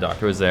go. The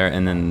doctor was there,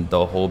 and then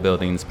the whole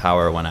building's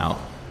power went out.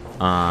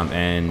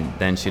 And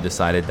then she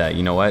decided that,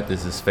 you know what,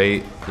 this is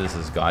fate. This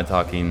is God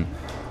talking.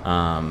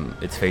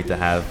 It's fate to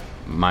have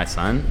my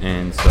son,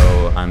 and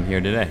so I'm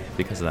here today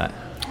because of that.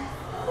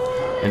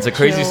 And it's a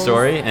crazy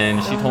story,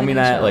 and she told me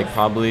that like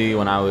probably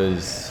when I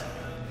was,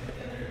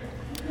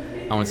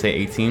 I want to say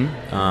 18.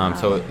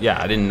 So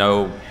yeah, I didn't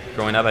know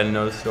growing up. I didn't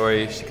know the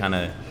story. She kind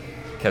of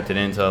kept it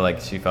until like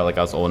she felt like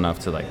I was old enough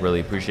to like really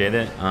appreciate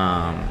it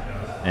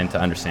and to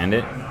understand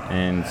it.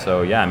 And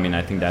so yeah, I mean,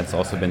 I think that's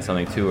also been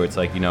something too, where it's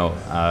like, you know,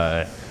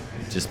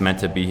 just meant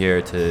to be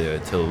here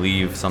to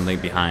leave something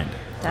behind.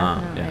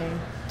 Definitely. Yeah.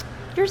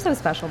 You're so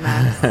special,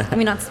 Max. I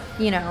mean, not,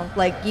 you know,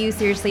 like you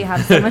seriously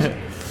have so much.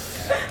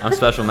 I'm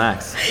special,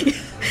 Max.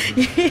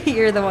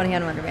 You're the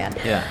one-hand wonder man.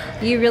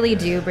 Yeah. You really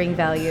do bring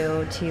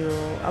value to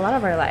a lot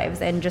of our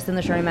lives, and just in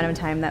the short amount of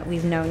time that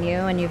we've known you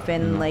and you've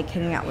been like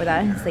hanging out with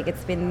us, like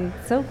it's been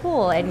so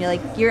cool, and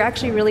you're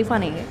actually really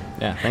funny.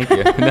 Yeah, thank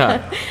you.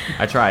 No,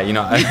 I try, you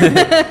know.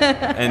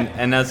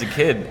 and as a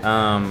kid,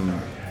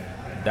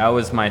 that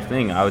was my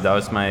thing.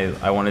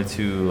 I wanted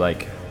to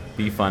like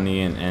be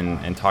funny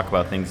and talk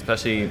about things,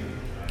 especially.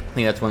 I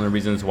think that's one of the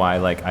reasons why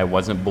like I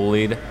wasn't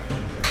bullied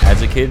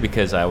as a kid,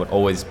 because I would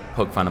always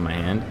poke fun of my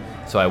hand,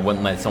 so I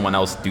wouldn't let someone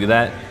else do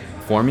that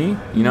for me.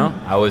 You know,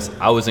 I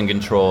was in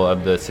control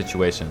of the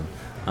situation,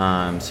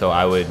 so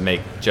I would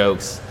make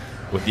jokes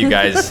with you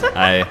guys.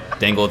 I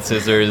dangled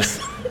scissors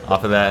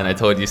off of that, and I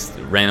told you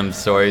random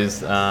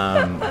stories, you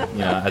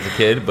know, as a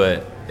kid.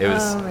 But it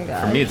was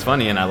for me, it's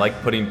funny, and I like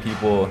putting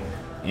people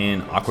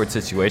in awkward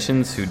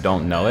situations who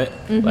don't know it,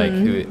 like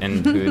who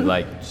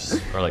like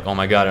just are like, oh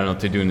my god, I don't know what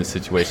to do in this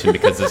situation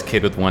because this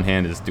kid with one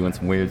hand is doing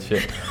some weird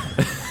shit.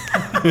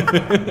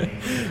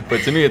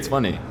 But to me, it's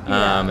funny,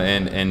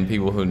 and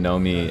people who know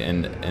me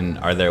and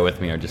are there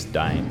with me are just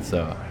dying.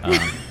 So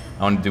I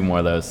want to do more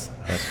of those.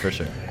 That's for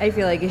sure. I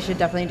feel like you should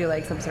definitely do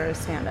like some sort of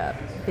stand-up,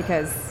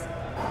 because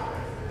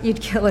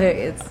you'd kill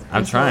it.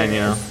 I'm trying,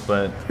 you know,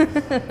 but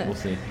we'll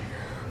see.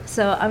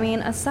 So, I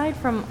mean, aside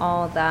from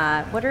all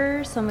that, what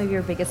are some of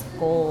your biggest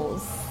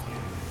goals?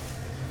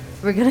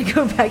 We're going to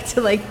go back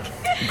to, like...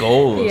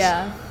 Goals?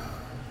 Yeah.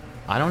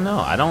 I don't know.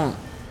 I don't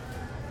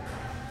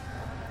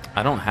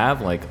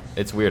have, like...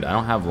 It's weird. I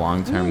don't have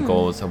long-term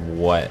goals of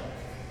where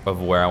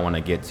I want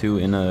to get to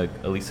in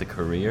at least a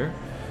career.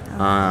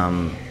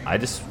 I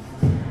just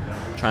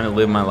trying to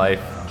live my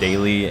life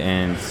daily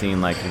and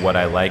seeing, like, what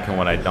I like and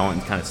what I don't,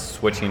 and kind of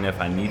switching if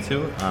I need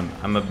to.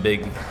 I'm a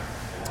big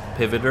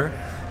pivoter.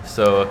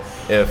 So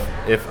if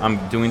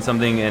I'm doing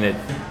something and it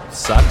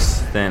sucks,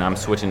 then I'm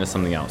switching to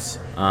something else,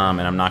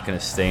 and I'm not going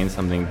to stay in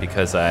something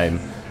because I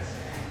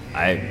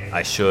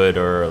should,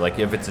 or like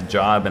if it's a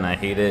job and I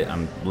hate it,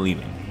 I'm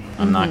leaving.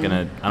 I'm not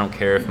gonna. I don't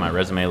care if my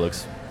resume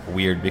looks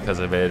weird because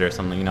of it or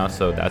something, you know.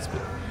 So that's,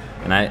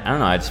 and I don't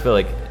know. I just feel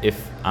like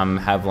if I'm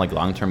have like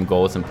long-term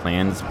goals and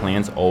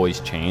plans always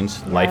change.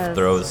 Yes. Life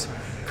throws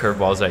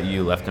curveballs at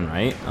you left and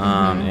right,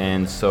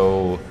 and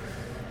so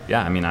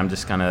yeah. I mean, I'm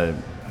just kind of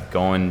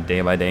going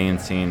day by day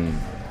and seeing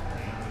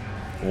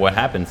what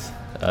happens.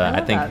 I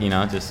think that. You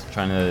know, just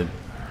trying to,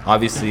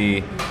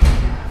 obviously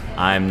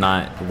I'm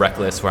not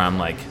reckless where I'm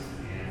like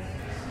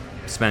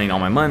spending all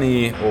my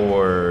money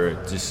or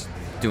just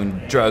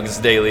doing drugs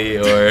daily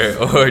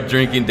or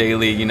drinking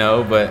daily, you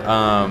know, but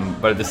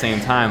at the same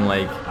time,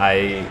 like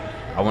I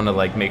want to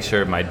like make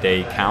sure my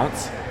day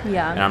counts, and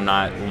I'm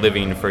not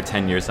living for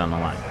 10 years down the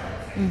line.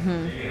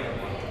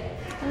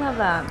 I love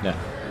that. Yeah.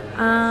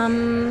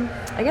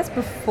 I guess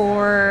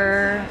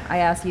before I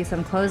ask you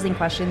some closing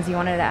questions, you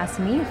wanted to ask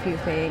me a few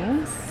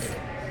things.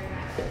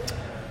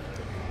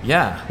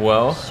 Yeah,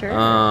 well, sure.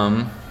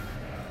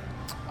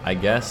 I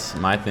guess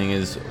my thing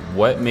is,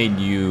 what made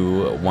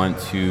you want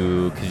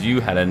to, because you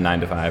had a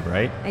 9-to-5,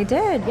 right? I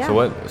did, yeah.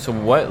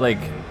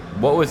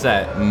 What was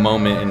that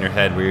moment in your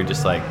head where you're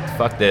just like,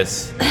 fuck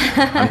this,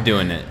 I'm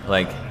doing it?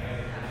 Like,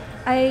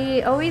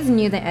 I always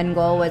knew the end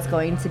goal was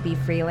going to be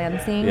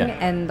freelancing,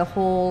 and the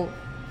whole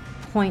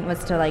point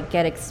was to like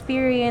get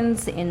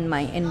experience in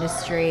my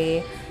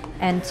industry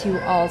and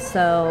to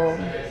also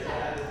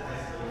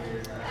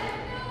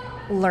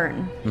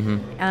learn.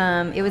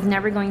 It was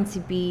never going to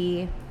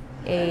be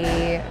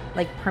a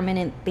like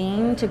permanent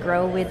thing to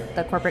grow with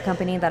the corporate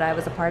company that I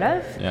was a part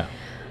of. Yeah.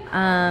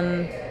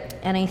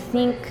 And I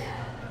think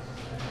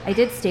I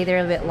did stay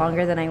there a bit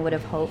longer than I would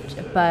have hoped,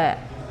 but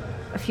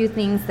a few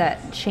things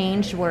that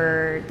changed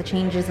were the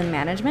changes in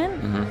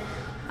management.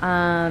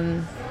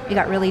 It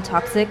got really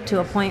toxic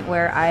to a point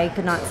where I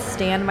could not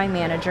stand my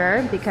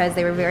manager because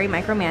they were very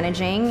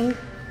micromanaging,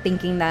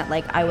 thinking that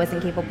like I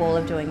wasn't capable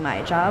of doing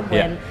my job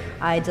when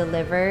I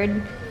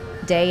delivered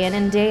day in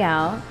and day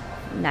out,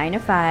 9 to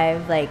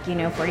 5, like,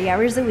 40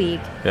 hours a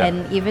week,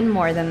 and even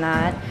more than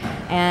that.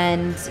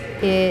 And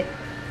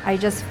I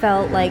just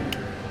felt like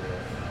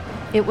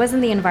it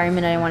wasn't the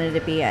environment I wanted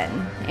to be in.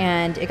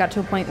 And it got to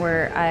a point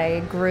where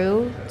I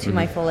grew to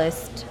my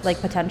fullest like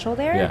potential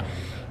there. Yeah.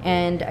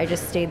 And I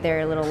just stayed there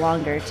a little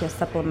longer to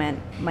supplement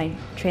my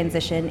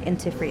transition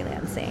into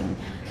freelancing.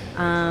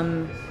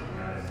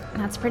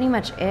 That's pretty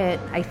much it.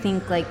 I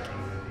think like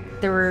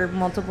there were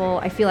multiple,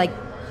 I feel like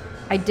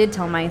I did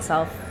tell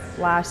myself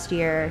last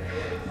year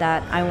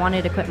that I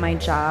wanted to quit my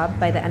job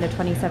by the end of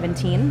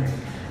 2017.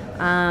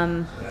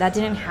 That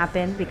didn't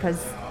happen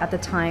because at the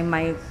time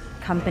my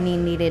company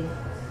needed,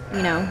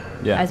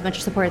 as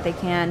much support they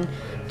can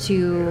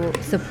to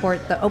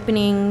support the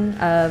opening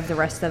of the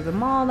rest of the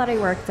mall that I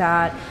worked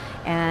at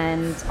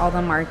and all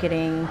the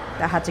marketing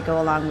that had to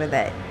go along with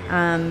it.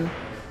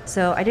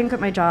 So I didn't quit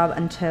my job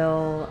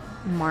until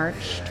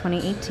March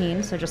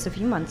 2018, so just a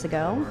few months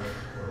ago.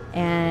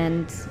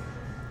 And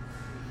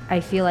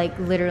I feel like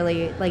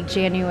literally like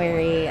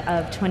January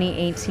of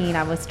 2018,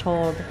 I was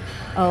told,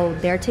 oh,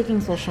 they're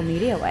taking social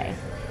media away.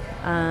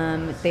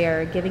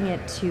 They're giving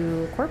it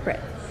to corporate.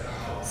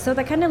 So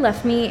that kind of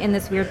left me in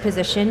this weird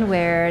position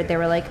where they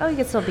were like, oh, you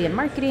can still be in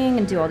marketing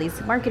and do all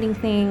these marketing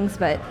things,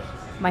 but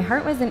my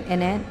heart wasn't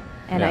in it,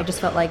 and I just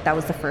felt like that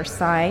was the first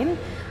sign.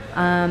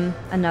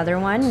 Another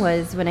one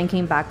was when I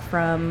came back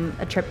from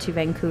a trip to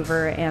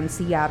Vancouver and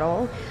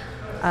Seattle.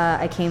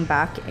 I came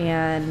back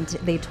and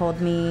they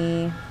told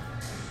me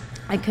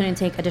I couldn't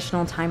take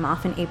additional time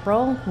off in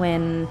April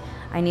when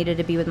I needed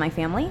to be with my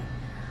family.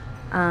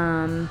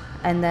 And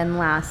then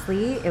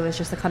lastly, it was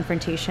just a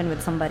confrontation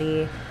with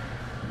somebody,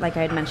 like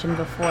I had mentioned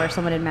before,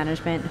 someone in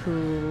management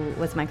who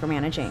was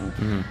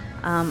micromanaging.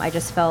 I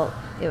just felt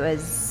it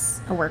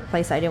was a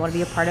workplace I didn't want to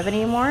be a part of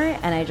anymore,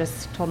 and I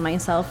just told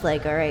myself,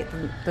 like, all right,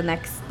 the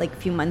next like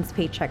few months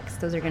paychecks,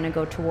 those are going to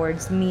go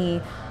towards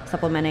me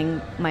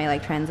supplementing my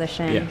like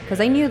transition,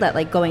 because I knew that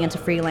like going into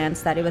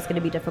freelance that it was going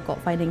to be difficult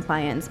finding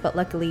clients, but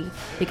luckily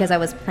because I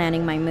was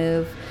planning my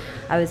move,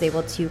 I was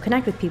able to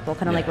connect with people,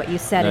 kind of like what you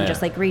said, and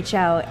just like reach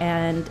out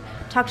and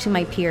talk to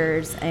my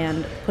peers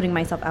and putting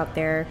myself out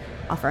there,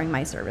 offering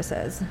my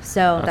services.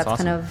 So that's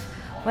awesome. Kind of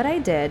what I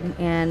did,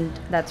 and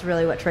that's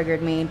really what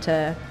triggered me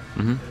to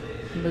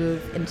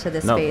move into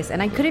this space.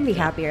 And I couldn't be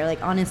happier.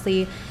 Like,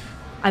 honestly,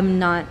 I'm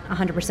not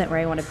 100% where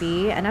I want to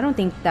be, and I don't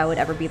think that would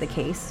ever be the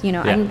case.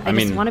 I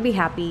just want to be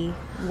happy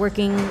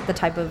working the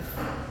type of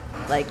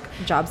like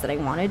jobs that I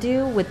want to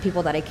do with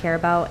people that I care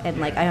about and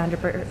like I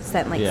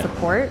 100% like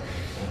support.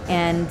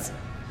 And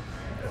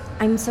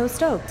I'm so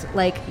stoked.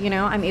 Like,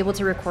 I'm able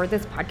to record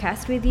this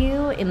podcast with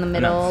you in the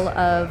middle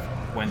of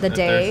the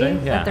day.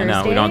 Thursday? Yeah, Thursday.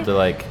 I know. We don't have to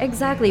like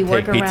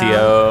work take around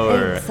PTO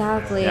or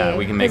exactly. Yeah,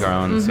 we can make our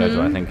own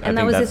schedule. I think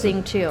that was the that's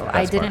thing too.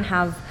 I didn't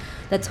have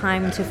the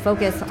time to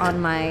focus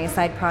on my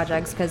side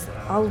projects because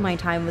all of my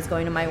time was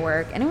going to my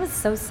work, and it was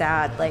so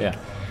sad. Like,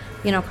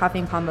 Coffee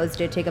and Combos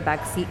did take a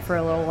back seat for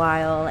a little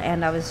while,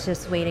 and I was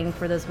just waiting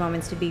for those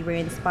moments to be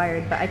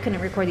re-inspired, but I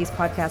couldn't record these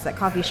podcasts at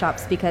coffee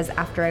shops because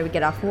after I would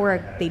get off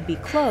work, they'd be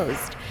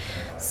closed.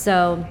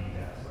 So,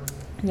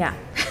 yeah.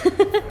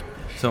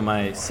 So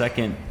my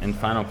second and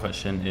final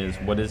question is,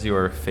 what is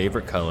your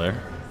favorite color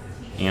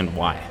and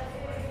why?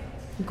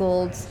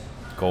 Gold.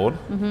 Gold?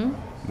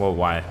 Well,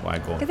 why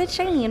gold? Because it's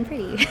shiny and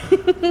pretty.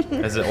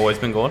 Has it always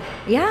been gold?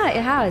 Yeah,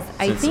 it has.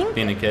 Since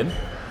being a kid?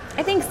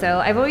 I think so.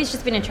 I've always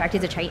just been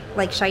attracted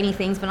to shiny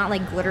things, but not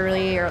like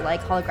glittery or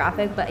like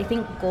holographic. But I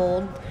think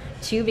gold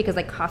too, because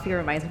like coffee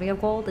reminds me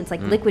of gold. It's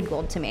like liquid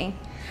gold to me,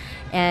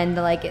 and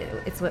like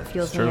it's what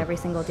fuels me every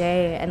single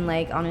day. And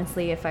like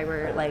honestly, if I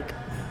were like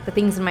the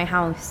things in my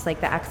house,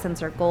 like the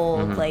accents are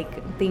gold.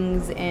 Like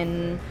things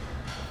in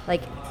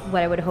like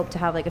what I would hope to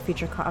have like a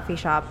future coffee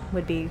shop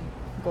would be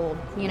gold.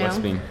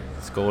 West Bean,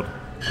 it's gold.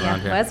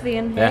 Yeah, West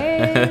Bean.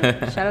 Hey,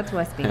 shout out to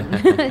West Bean.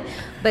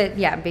 But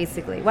yeah,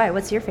 basically, why?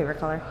 What's your favorite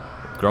color?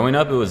 Growing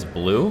up, it was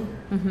blue,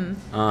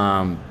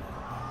 and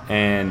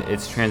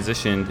it's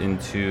transitioned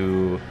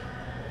into,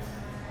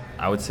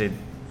 I would say,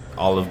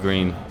 olive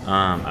green.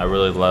 I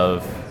really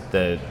love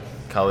the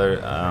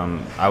color.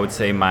 I would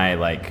say my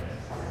like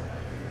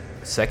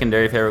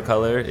secondary favorite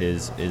color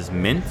is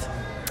mint,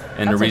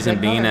 and the reason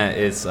being that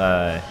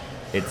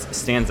it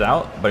stands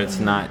out, but it's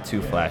not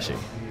too flashy.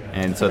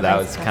 And so that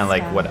was kind of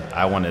like what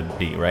I want to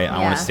be, right? I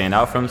want to stand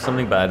out from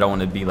something, but I don't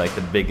want to be like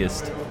the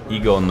biggest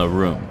ego in the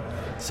room.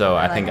 So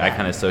I think I that.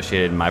 kind of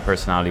associated my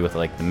personality with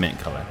like the mint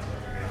color.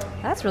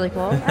 That's really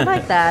cool. I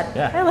like that.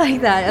 Yeah. I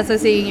like that,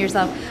 associating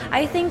yourself.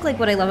 I think like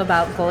what I love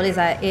about gold is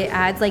that it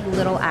adds like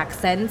little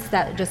accents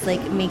that just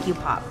like make you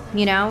pop,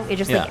 you know? It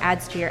just like Yeah.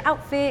 adds to your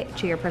outfit,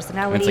 to your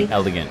personality. It's like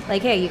elegant.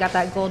 Like, hey, you got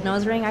that gold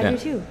nose ring? I Yeah. do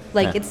too.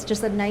 Like, Yeah. it's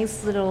just a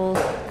nice little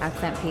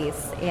accent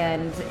piece,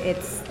 and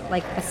it's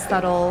like a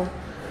subtle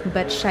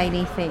but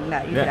shiny thing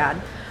that you could add.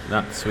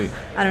 No, sweet.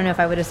 I don't know if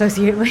I would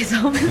associate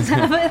myself with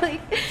that, but like,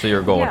 So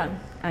you're gold. yeah,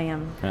 I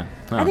am. Yeah.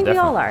 No, I think we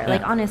all are. definitely.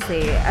 Like, Yeah.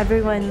 honestly,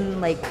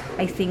 everyone, like,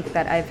 I think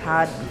that I've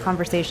had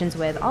conversations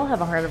with all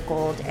have a heart of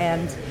gold,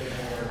 and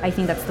I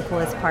think that's the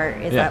coolest part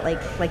is Yeah.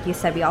 that, like you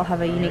said, we all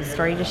have a unique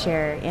story to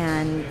share,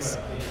 and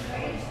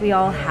we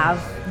all have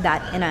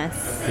that in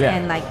us, Yeah.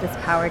 and like this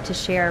power to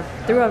share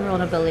through our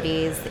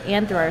vulnerabilities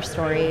and through our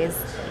stories.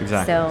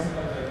 Exactly. So,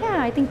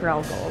 yeah, I think we're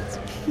all gold.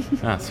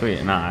 Ah,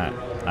 sweet. No,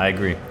 I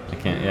agree. I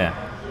can't. Yeah,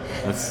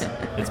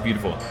 it's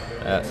beautiful.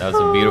 That was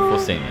a beautiful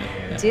statement.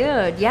 Yeah.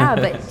 Dude, yeah,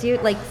 but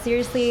dude, like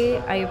seriously,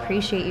 I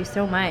appreciate you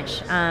so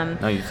much.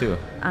 No, you too.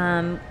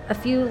 A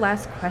few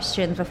last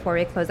questions before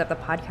we close up the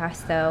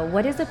podcast, though.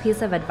 What is a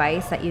piece of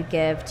advice that you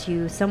give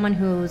to someone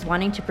who's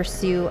wanting to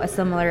pursue a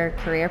similar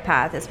career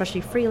path,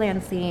 especially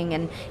freelancing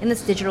and in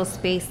this digital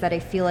space that I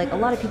feel like a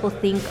lot of people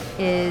think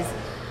is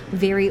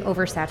very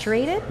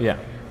oversaturated? Yeah.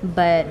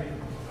 But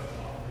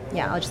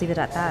yeah, I'll just leave it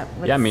at that.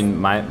 Yeah, I mean,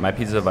 my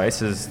piece of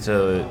advice is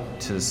to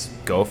just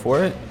go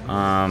for it.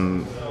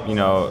 You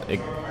know,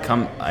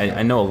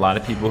 I know a lot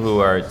of people who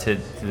are to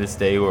this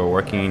day who are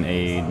working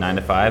a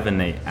 9-to-5 and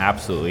they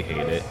absolutely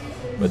hate it,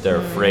 but they're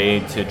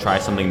afraid to try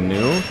something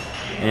new,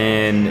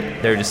 and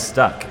they're just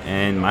stuck.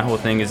 And my whole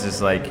thing is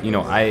just like, you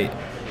know,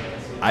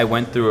 I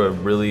went through a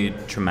really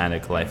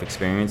traumatic life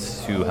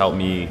experience to help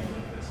me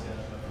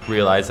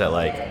realize that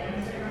like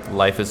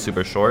life is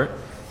super short,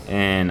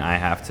 and I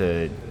have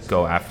to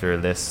go after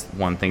this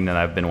one thing that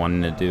I've been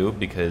wanting to do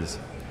because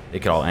it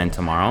could all end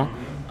tomorrow.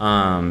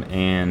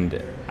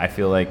 And I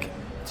feel like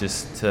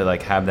just to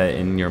like have that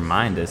in your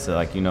mind is to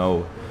like, you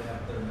know,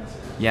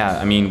 yeah,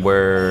 I mean,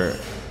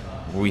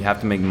 we have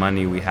to make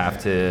money, we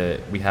have a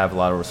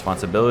lot of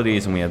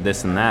responsibilities, and we have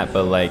this and that,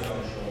 but like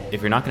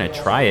if you're not going to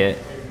try it,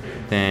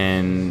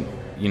 then,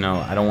 you know,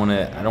 I don't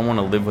want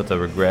to live with a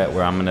regret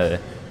where I'm going to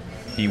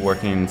be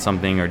working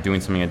something or doing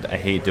something I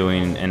hate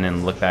doing and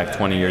then look back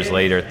 20 years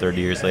later,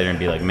 30 years later and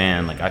be like,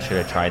 man, like I should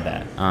have tried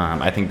that.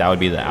 I think that would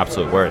be the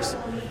absolute worst.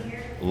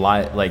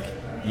 Like,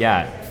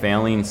 yeah,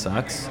 failing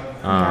sucks.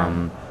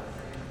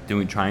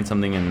 Trying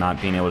something and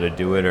not being able to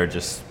do it, or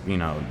just, you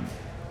know,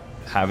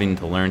 having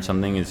to learn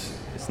something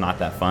it's not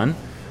that fun.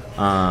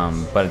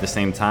 But at the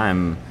same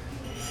time,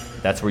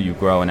 that's where you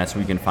grow and that's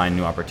where you can find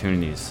new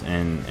opportunities.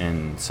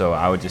 And so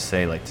I would just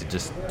say like to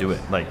just do it,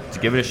 like to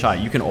give it a shot.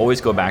 You can always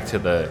go back to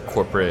the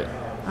corporate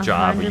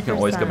job, or you can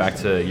always go back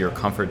to your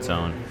comfort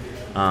zone.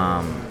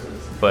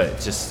 But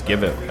just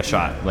give it a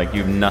shot. Like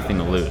you have nothing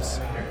to lose.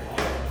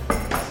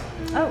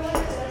 Oh,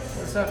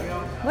 What's up,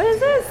 y'all? what is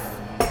this?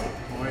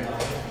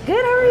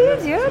 Good, how are you,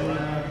 dude?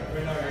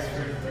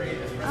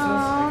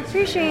 Oh,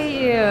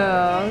 appreciate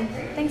you.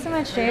 Thanks so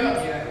much,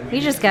 James. We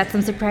just got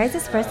some surprise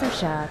espresso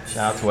shots.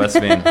 Shout out to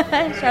Westbean.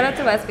 Shout out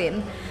to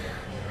Westbean.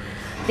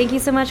 Thank you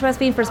so much,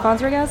 Westbean, for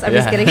sponsoring us. I'm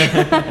just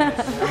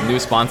kidding. New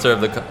sponsor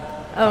of the.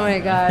 Oh my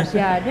gosh,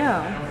 yeah,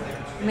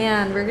 no.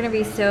 Man, we're gonna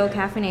be so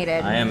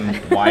caffeinated. I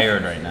am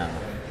wired right now.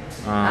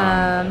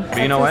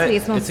 But you know what?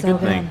 It smells It's a so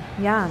good thing.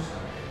 Yeah.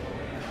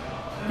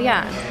 But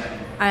yeah,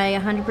 I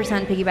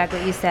 100% piggyback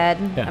what you said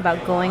Yeah.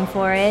 about going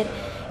for it.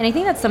 And I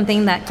think that's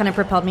something that kind of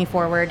propelled me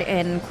forward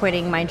in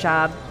quitting my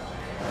job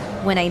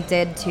when I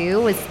did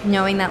too, was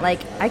knowing that like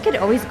I could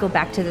always go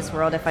back to this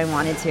world if I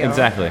wanted to.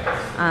 Exactly.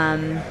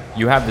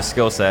 You have the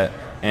skill set,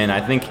 and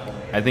I think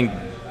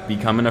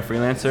becoming a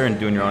freelancer and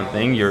doing your own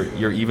thing,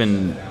 you're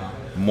even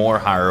more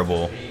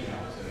hireable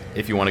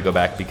if you want to go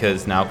back,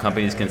 because now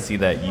companies can see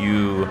that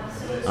you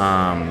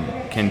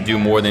can do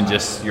more than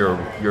just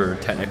your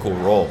technical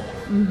role.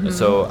 Mm-hmm.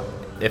 So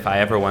if I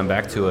ever went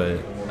back to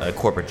a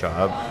corporate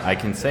job, I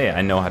can say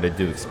I know how to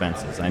do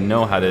expenses. I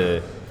know how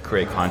to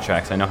create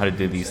contracts. I know how to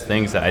do these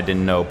things that I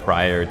didn't know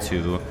prior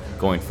to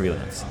going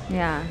freelance.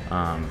 Yeah.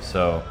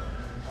 So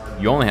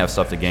you only have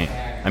stuff to gain.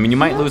 I mean, you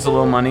might lose a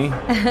little money,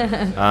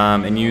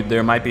 and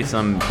there might be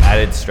some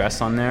added stress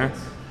on there,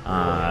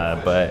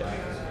 but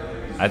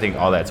I think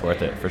all that's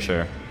worth it for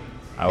sure.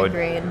 I would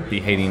Agreed. be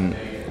hating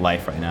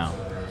life right now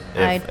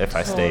if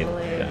I stayed.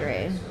 Totally Yeah.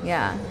 agree.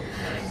 Yeah.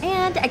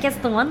 And I guess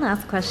the one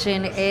last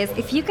question is,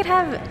 if you could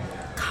have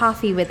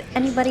coffee with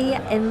anybody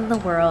in the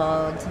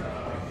world,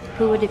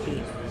 who would it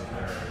be?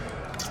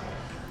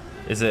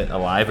 Is it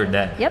alive or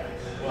dead? Yep.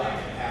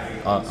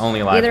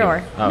 Only alive. Either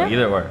or. Oh, No.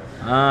 either or.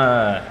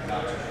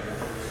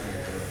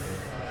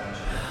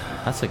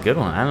 That's a good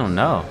one. I don't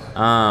know.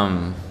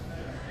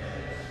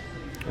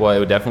 Well, it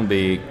would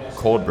definitely be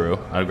cold brew.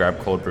 I would grab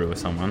cold brew with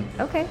someone.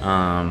 Okay.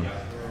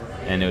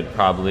 And it would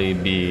probably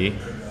be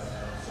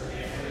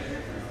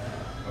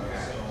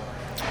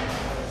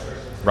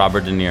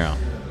Robert De Niro.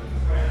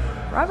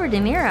 Robert De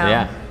Niro.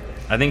 Yeah.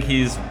 I think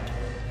he's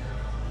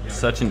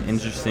such an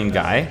interesting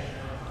guy.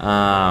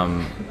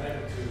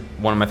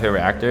 One of my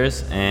favorite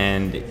actors,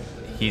 and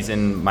he's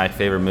in my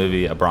favorite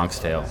movie, A Bronx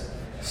Tale.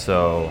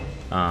 So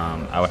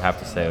I would have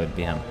to say it would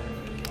be him.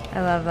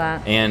 I love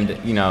that. And,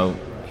 you know,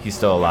 he's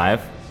still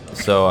alive.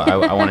 So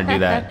I want to do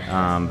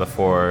that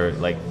before,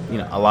 like, you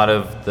know, a lot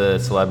of the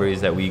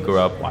celebrities that we grew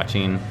up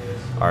watching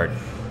are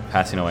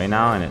passing away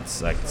now, and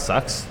it's like, it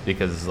sucks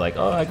because it's like,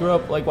 oh, I grew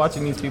up like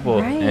watching these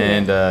people. Right.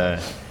 And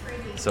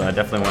so I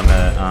definitely want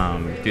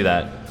to do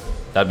that.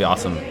 That'd be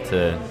awesome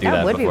to do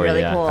that would before be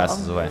really he cool.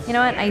 passes away. You know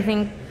what? I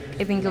think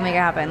you'll make it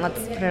happen. Let's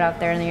put it out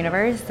there in the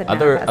universe.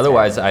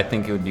 Otherwise, I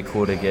think it would be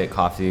cool to get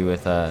coffee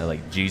with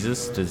like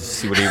Jesus to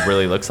see what he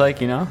really looks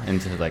like, you know,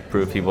 and to like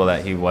prove people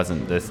that he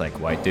wasn't this like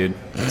white dude.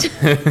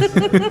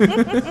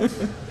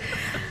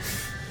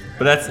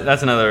 But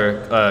that's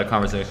another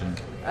conversation.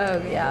 Oh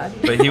yeah.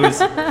 But he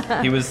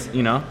was,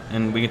 you know,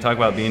 and we can talk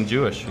about being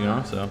Jewish, you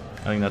know. So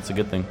I think that's a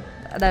good thing.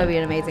 That would be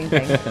an amazing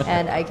thing,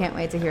 and I can't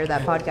wait to hear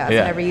that podcast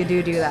Yeah. whenever you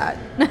do that,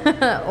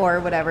 or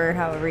whatever,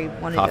 however you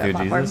want to do that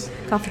platform. Jesus?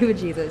 Coffee with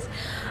Jesus.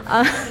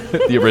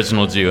 The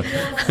original Jew.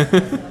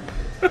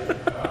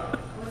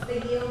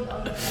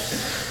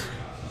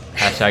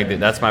 Hashtag,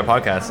 that's my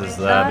podcast, is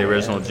the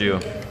original Jew.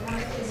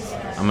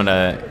 I'm going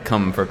to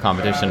come for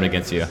competition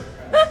against you.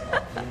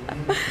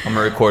 I'm going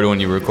to record when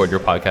you record your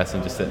podcast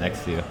and just sit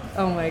next to you.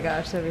 Oh my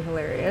gosh, that'd be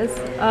hilarious.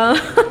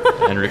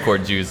 And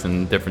record Jews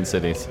in different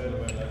cities.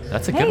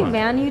 That's a good Hey one.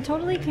 man, you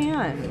totally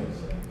can.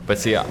 But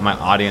see, my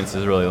audience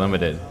is really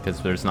limited because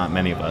there's not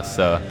many of us.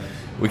 So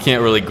we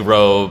can't really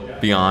grow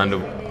beyond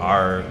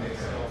our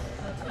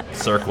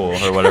circle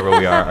or whatever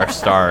we are, our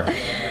star.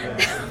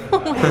 Oh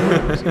my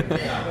gosh.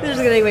 This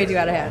is getting way too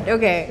out of hand.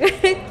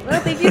 Okay.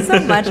 Well, thank you so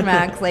much,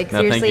 Max. Like, No,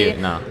 seriously, thank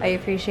you. No. I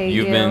appreciate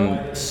You've you.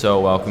 been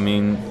so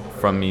welcoming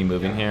from me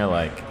moving here.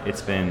 Like,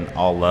 it's been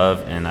all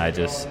love, and I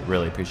just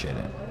really appreciate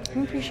it. I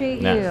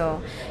appreciate Yeah.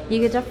 you.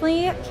 You could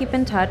definitely keep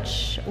in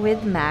touch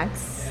with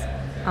Max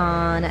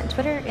on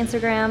Twitter,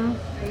 Instagram,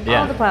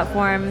 Yeah. all the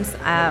platforms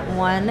at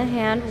One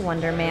Hand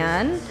Wonder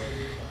Man,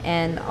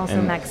 and also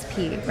And- Max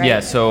Pete, right?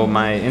 Yeah, so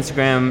my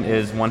Instagram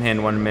is One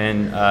Hand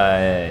Wonderman,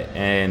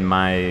 and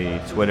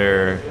my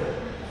Twitter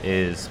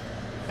is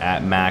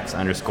at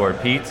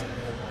Max_Pete.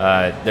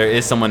 There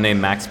is someone named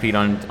Max Pete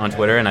on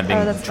Twitter, and I've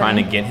been that's trying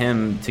funny. to get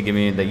him to give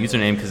me the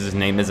username because his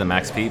name isn't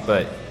Max Pete,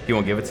 but he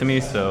won't give it to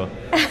me, so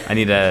I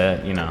need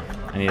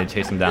to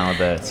chase him down with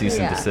a cease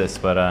and Yeah.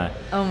 desist. But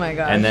Oh my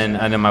gosh. and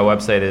then my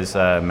website is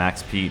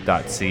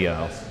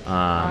maxpete.co.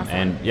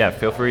 And yeah,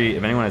 feel free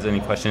if anyone has any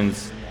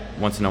questions,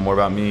 wants to know more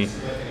about me.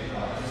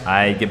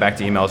 I get back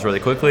to emails really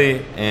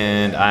quickly,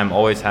 and I'm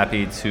always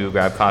happy to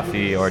grab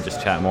coffee or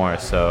just chat more.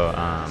 So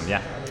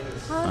yeah.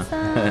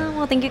 Awesome.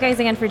 Well, thank you guys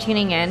again for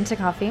tuning in to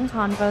Coffee and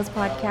Convos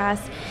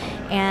podcast,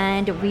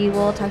 and we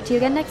will talk to you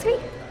again next week.